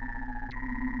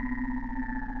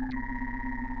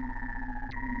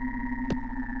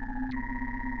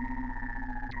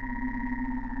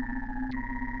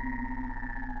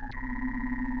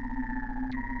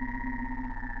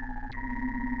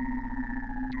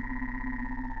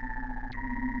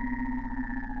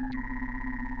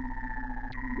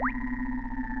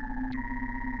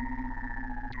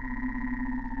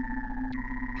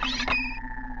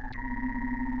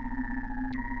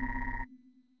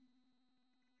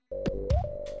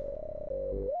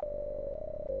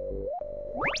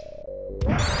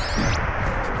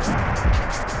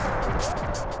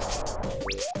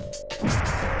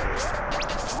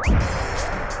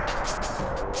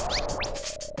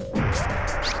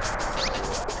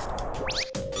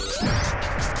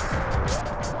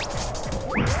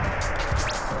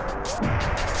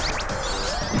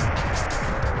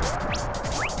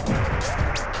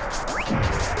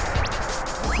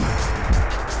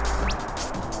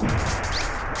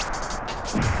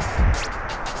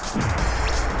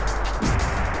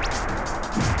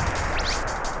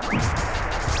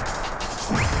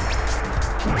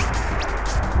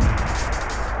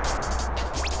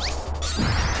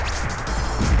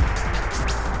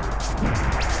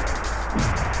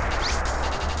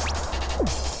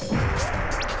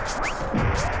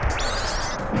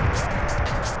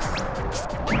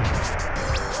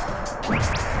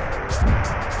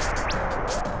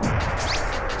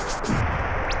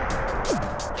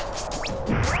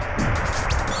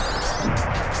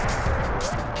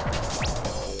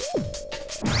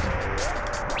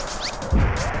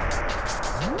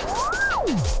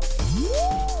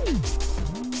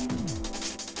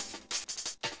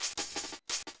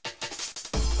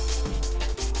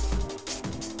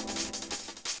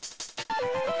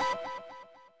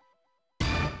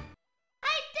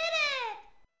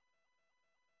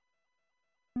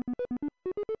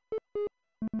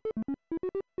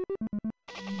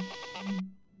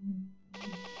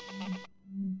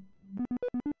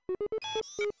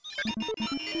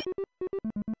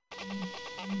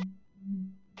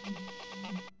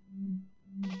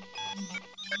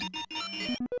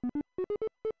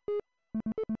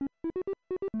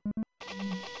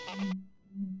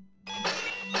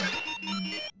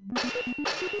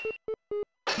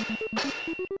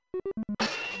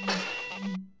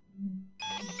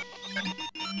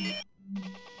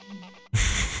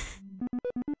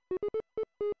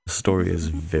 story is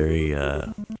very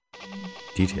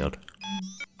detailed.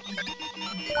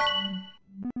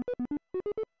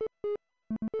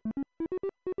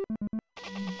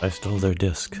 I stole their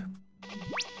disc.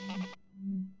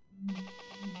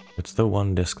 It's the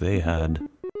one disc they had.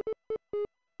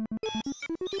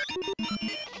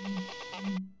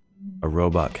 A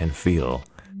robot can feel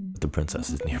that the princess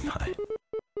is nearby.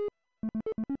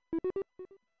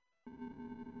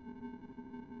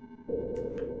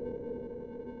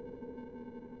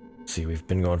 See, we've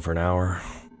been going for an hour.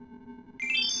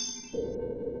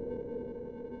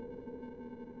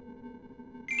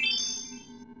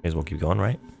 May as well keep going,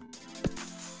 right?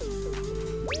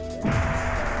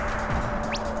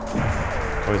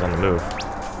 Always on the move.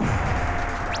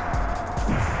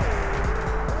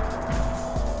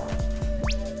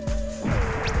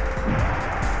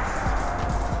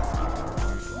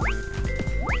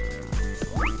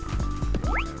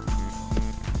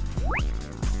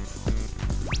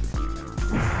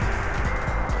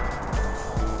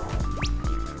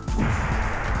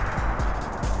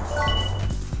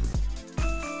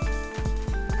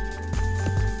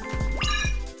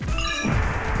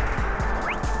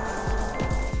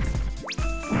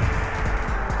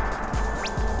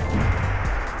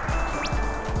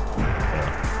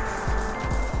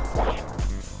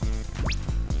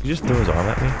 He just threw his arm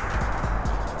at me?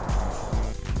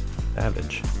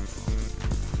 Savage.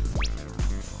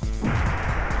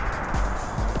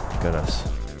 Goodness.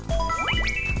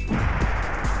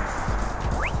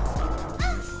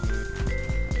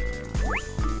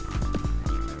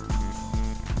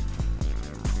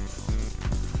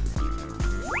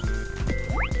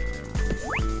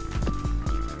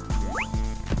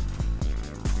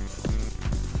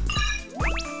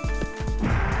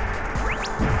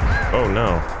 Oh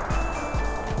no.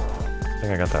 I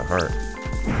think I got that heart.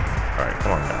 Alright,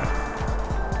 come on, guy.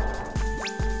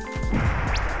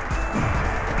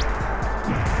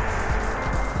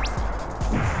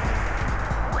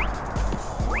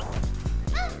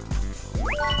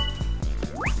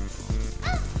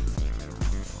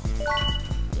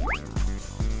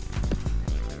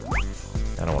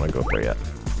 I don't want to go up there yet.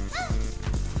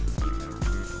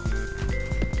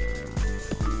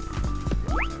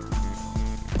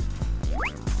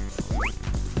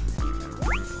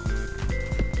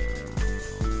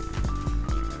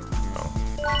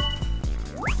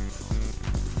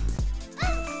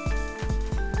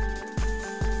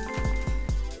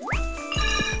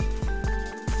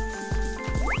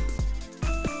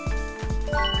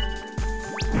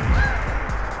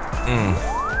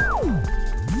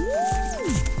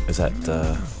 Is that,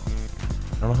 I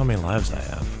don't know how many lives I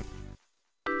have.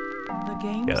 The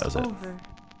game's Yeah, that was it. over.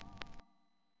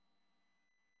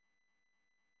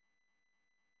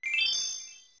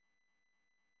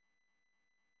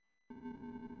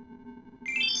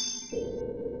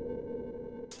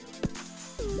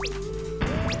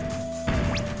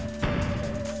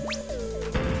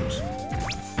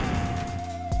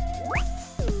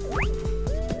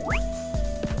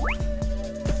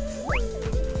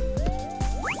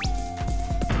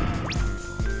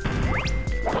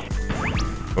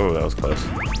 Oh, that was close.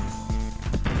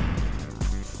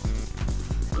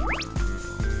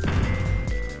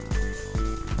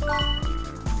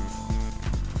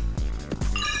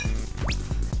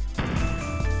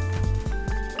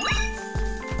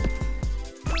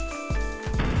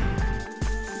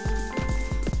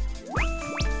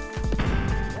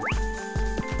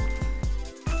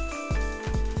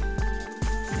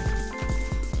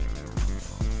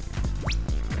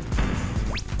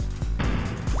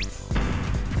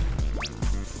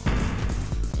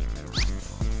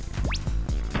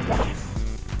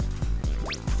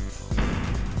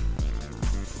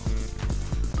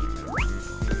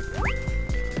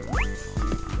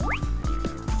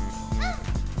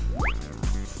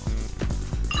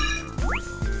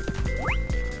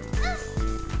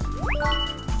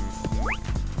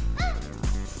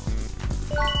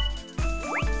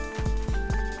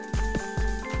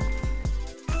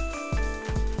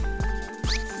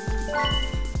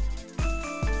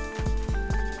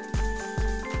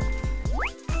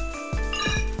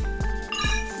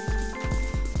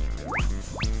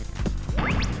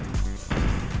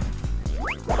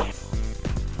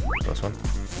 This one.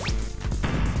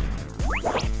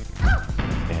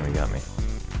 Damn, he got me.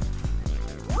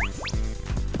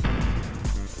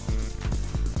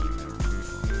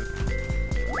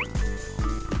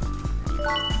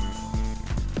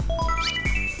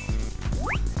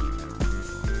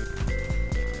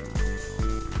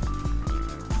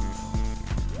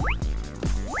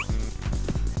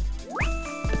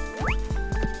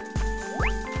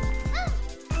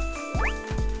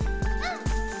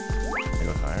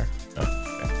 fire. Oh,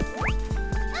 okay.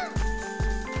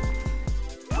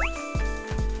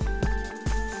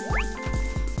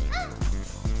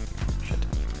 Shit.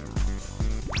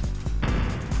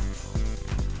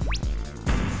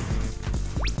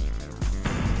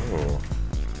 Oh.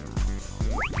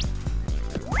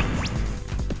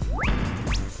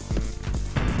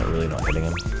 Not really not hitting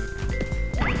him.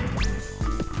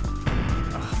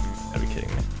 Ugh, gotta be kidding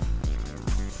me.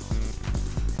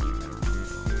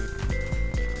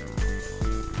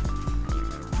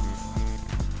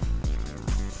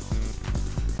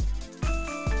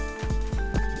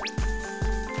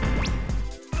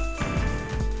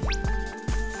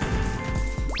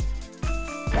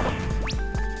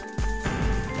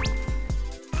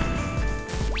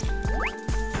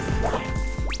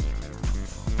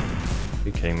 Are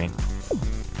you kidding me? In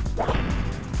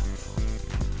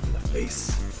the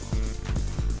face.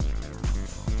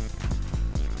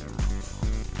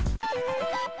 I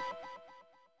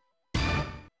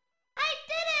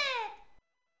did it!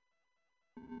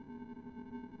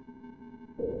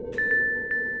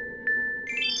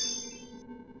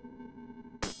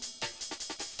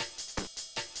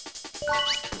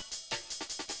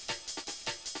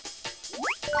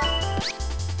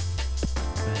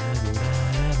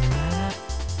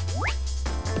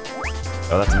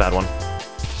 Oh, that's a bad one.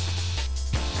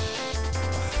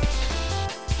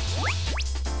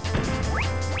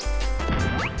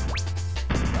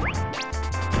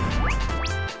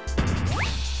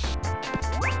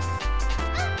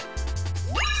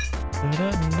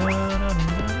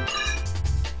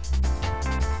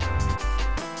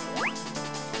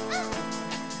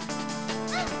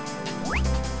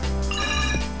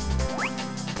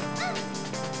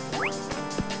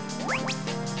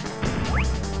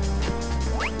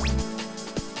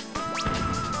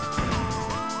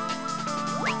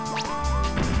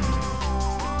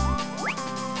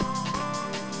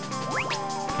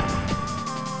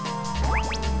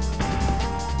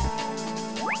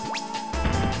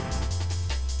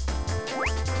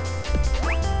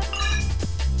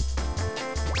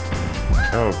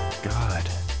 Oh, God.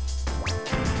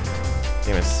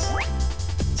 Game is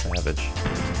savage.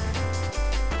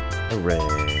 Hooray.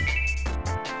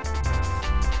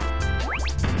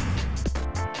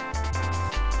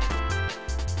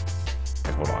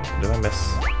 Okay, hold on. Did I miss?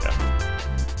 Yeah.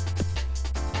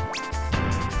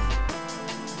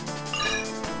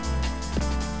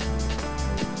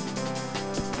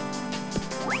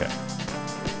 Okay.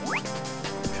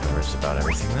 Covers about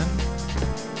everything then.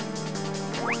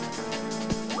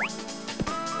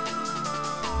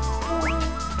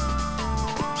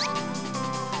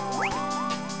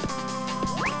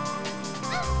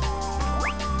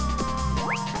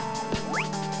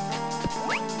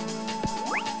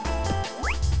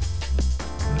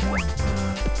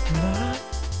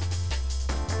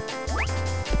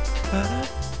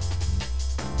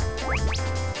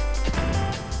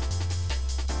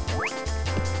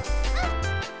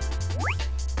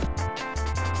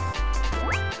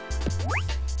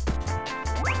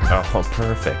 Oh,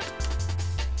 perfect.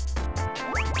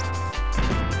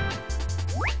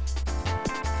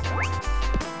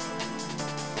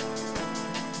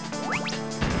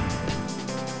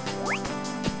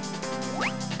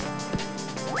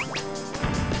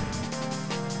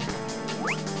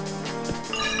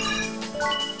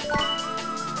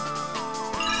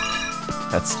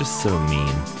 That's just so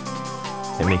mean.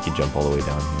 They make you jump all the way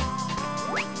down here.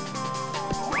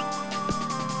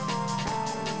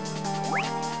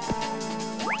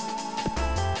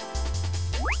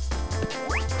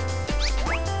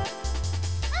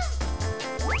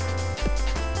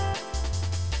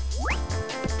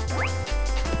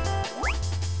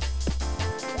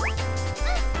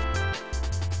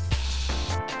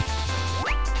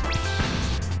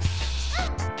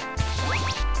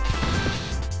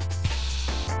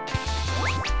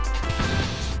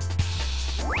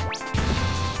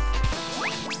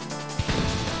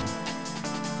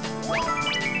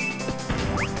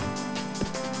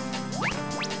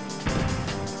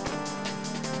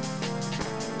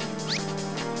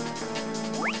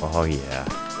 Oh yeah.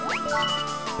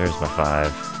 There's my 5.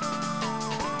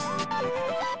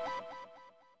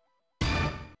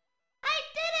 I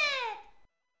did it!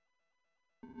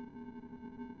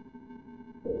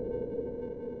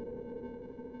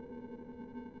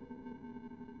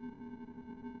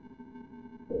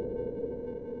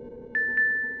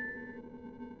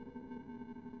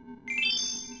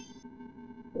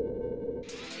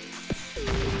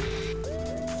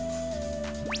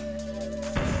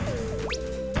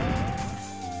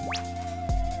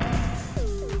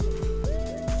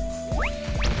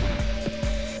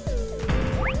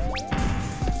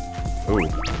 Ooh,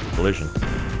 collision.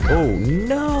 Oh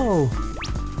no!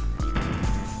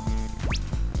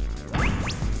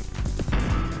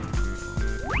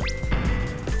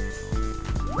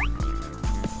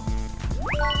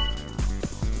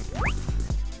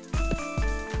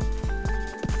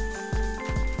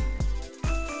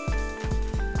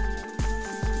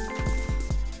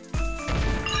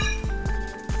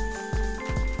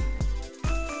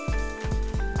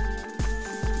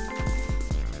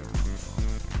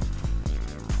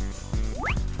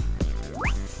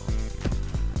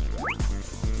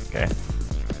 Okay.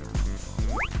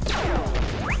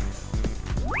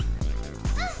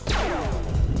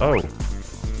 Oh.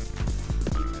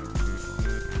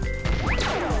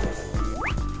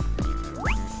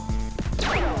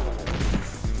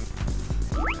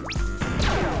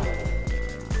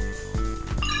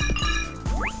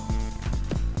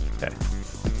 Okay.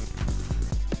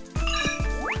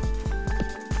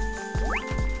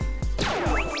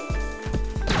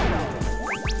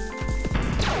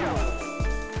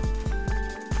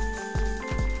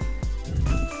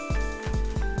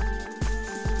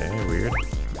 Okay, weird.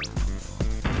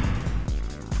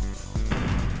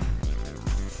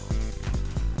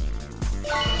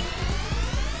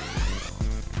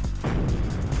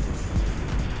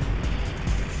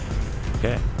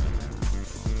 Okay.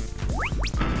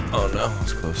 Oh no,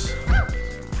 it's close.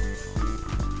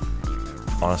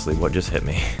 Honestly, what just hit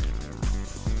me?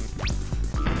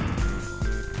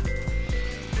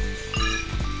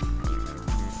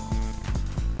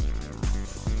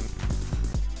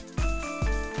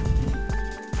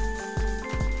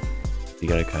 You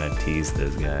gotta kind of tease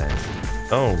those guys.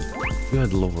 Oh,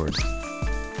 good lord.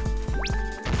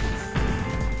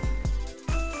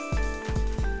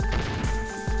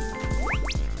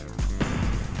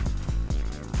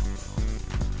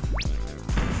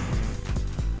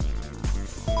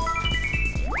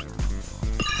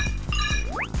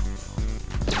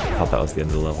 I thought that was the end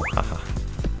of the level. Haha.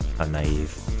 How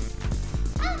naive.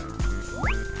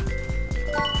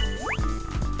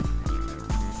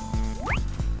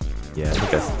 Yeah, I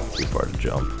think that's too far to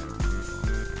jump.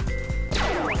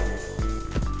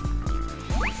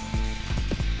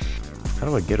 How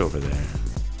do I get over there?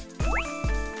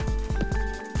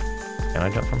 Can I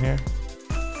jump from here?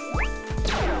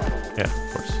 Yeah,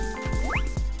 of course.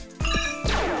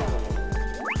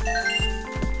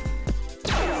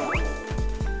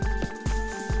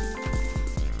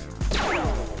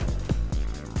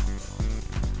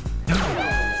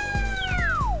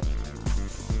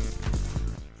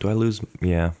 Do I lose?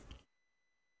 Yeah.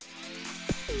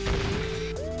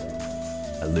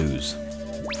 I lose.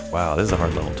 Wow, this is a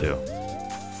hard level too.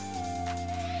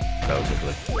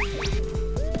 Relatively.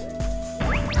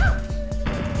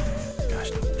 Gosh,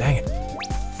 dang it.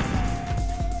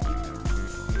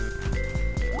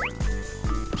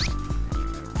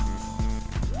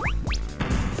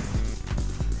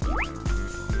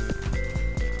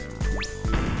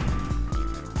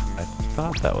 I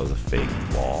thought that was a fake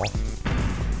wall.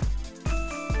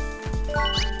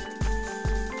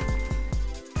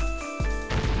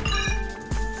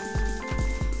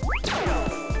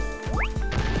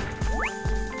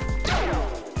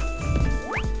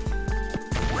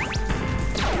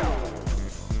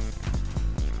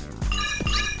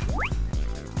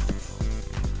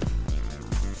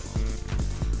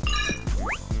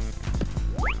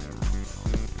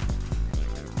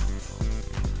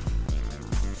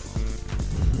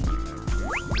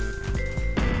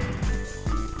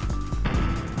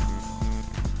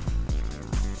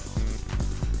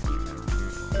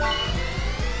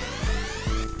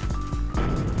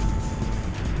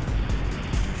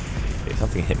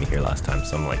 Something hit me here last time,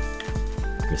 some like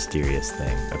mysterious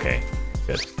thing. Okay,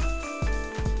 good.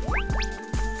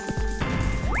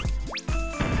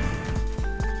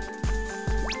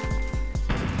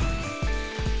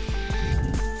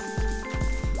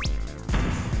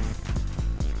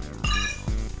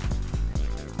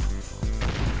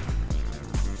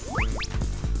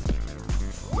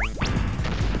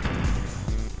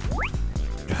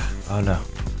 Oh no.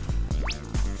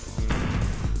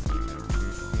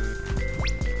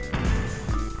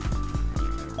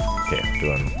 Okay, I'm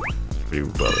doing pretty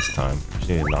well this time. Just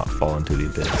need to not fall into the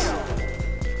abyss.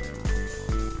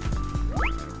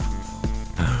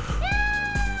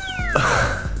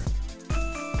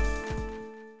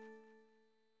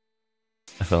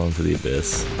 I fell into the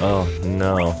abyss. Oh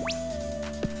no.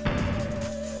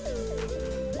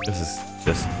 This is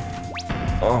just...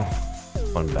 oh,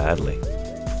 fun badly.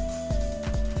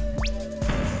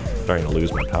 Starting to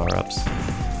lose my power-ups.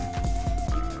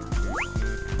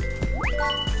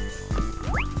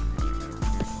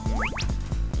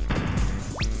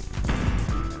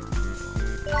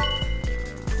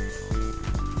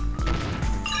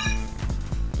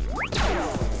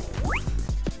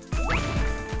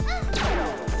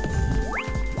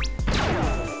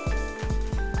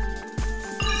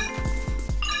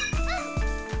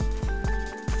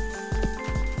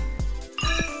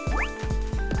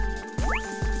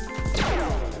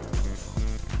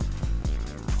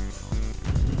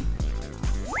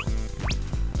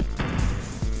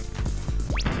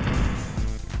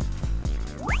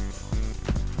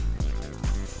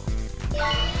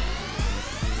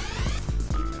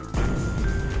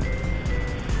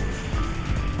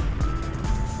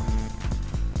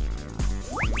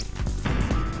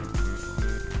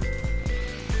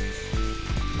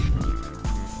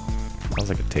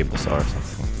 Sounds like a table saw or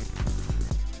something.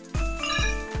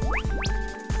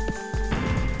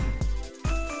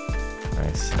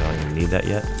 Nice. I don't even need that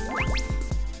yet.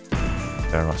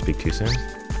 Better not speak too soon.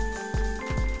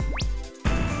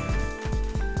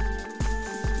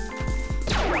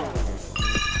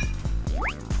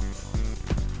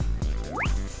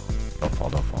 Don't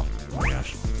fall, don't fall. Oh my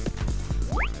gosh.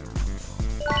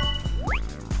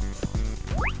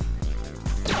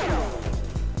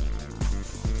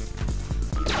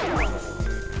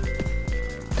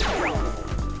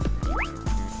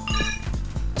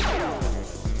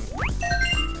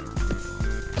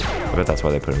 I bet that's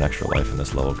why they put an extra life in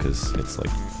this level, because it's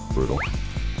like brutal.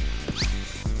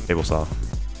 Table saw.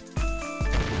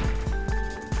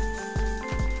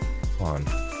 Come on.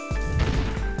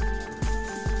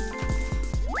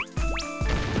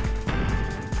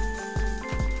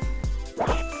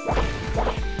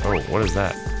 Oh, what is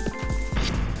that?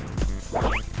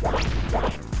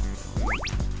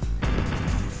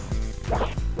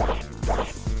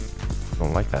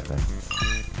 Don't like that thing.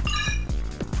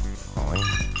 Falling.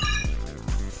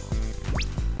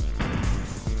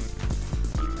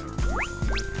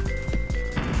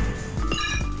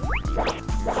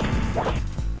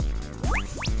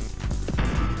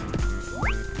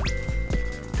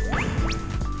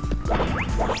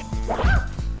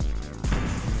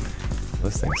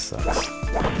 This thing sucks.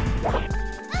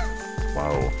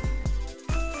 Wow.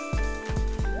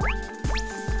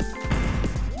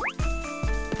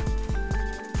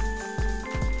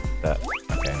 That.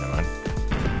 Okay, never mind.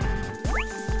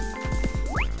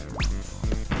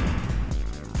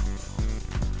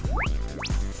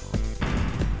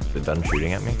 Is it done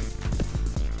shooting at me?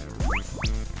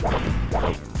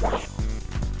 Oh.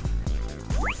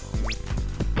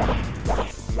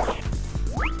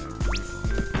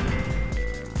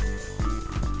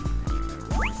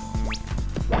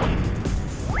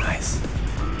 Nice.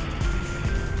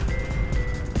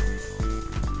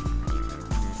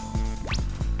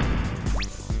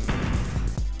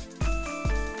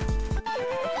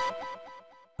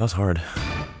 That was hard.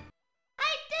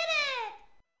 I did it!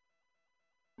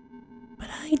 But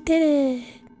I did it.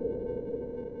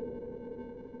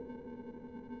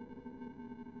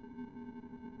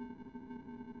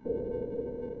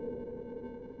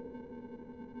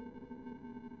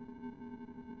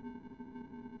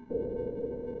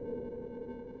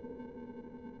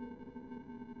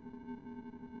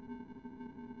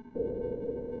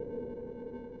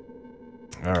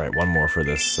 Alright, one more for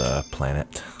this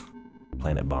planet.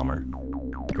 Planet Bomber.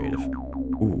 Creative.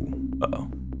 Ooh, uh-oh.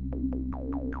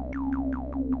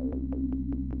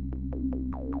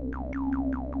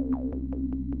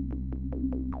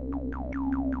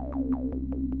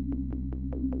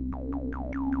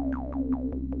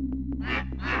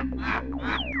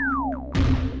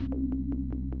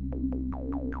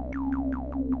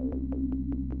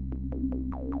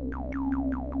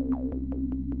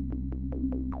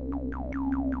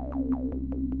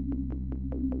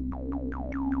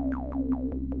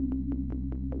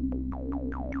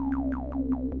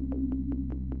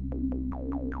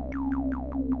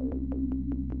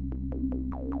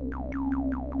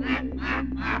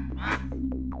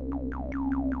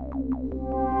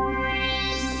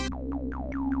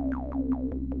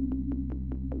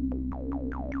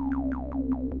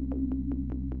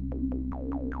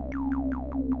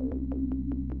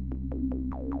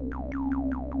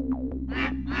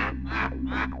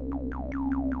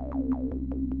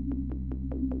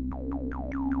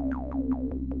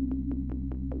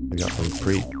 We got some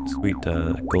pretty sweet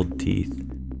gold teeth.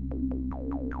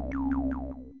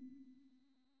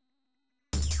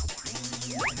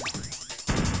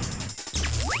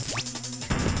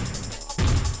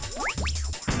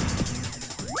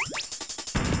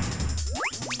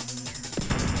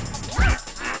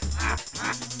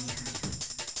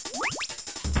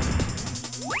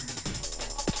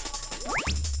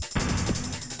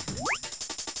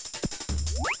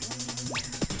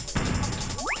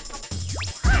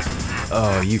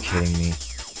 Oh, are you kidding me?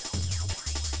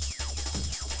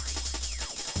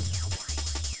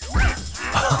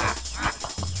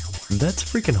 That's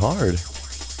freaking hard.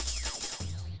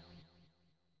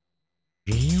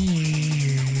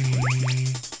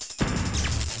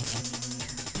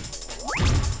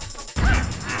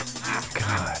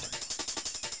 God.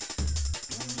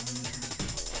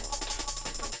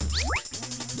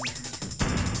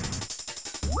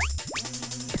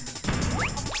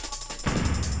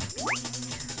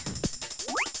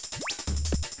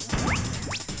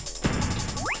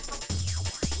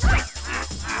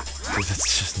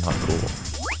 That's just not cool.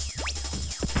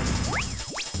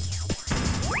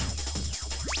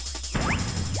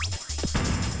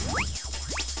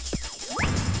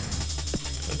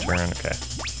 turn? Okay.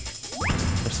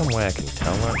 There's some way I can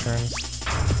tell when it turns.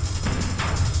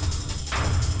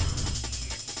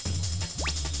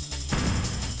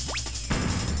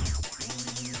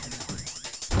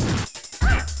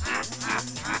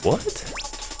 What?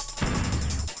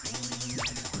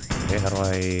 Okay, how do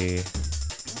I...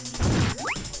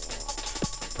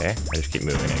 Okay, I just keep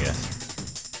moving, I guess.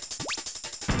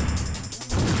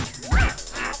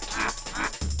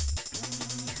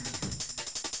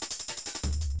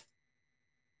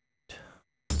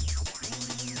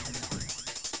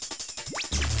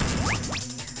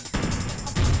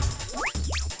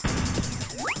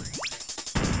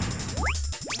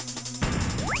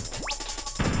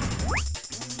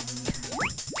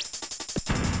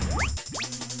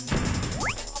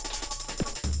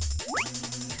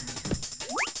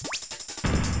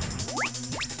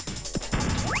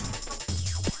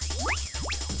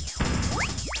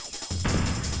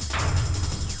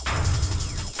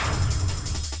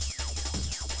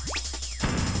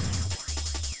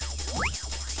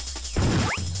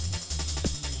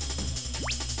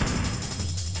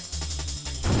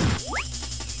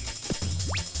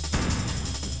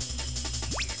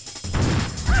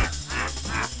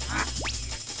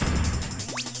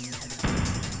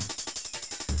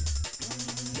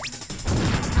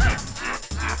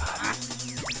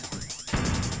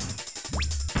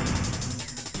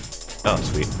 Oh,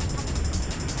 sweet. Is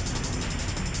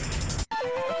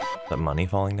that money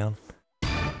falling down?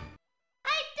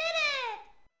 I did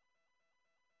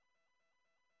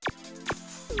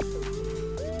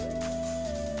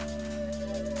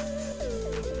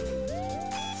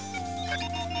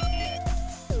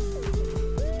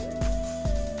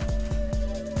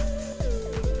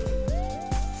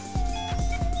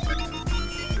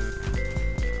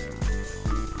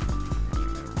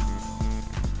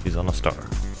He's on a star.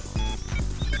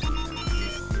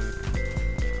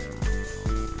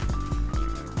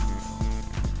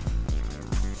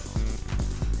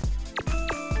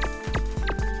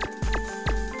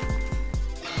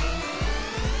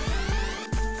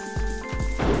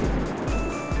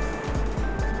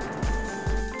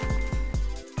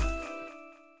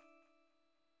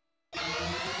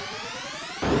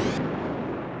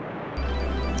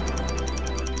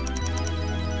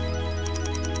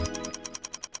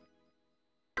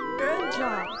 Good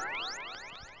job.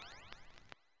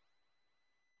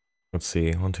 Let's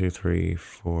see, 1, 2, 3,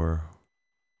 4,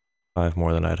 5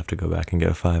 more than I'd have to go back and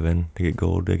get a 5 in to get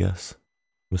gold, I guess.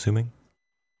 I'm assuming.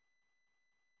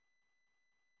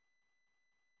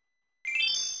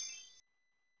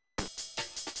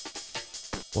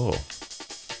 Whoa.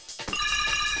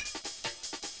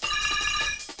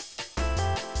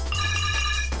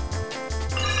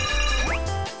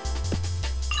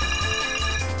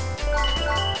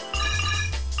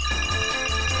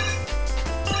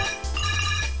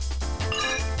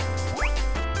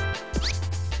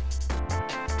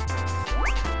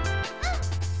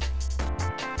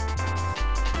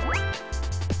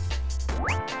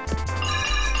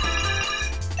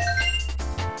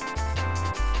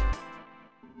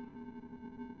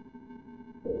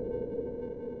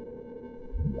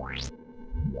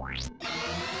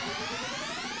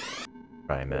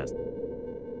 Try mess.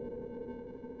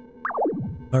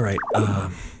 Alright,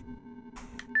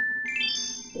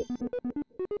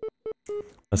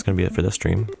 that's gonna be it for this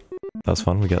stream. That was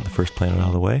fun, we got the first planet out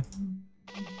of the way.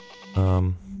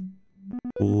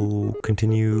 We'll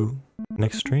continue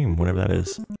next stream, whenever that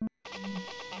is.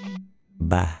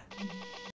 Bye.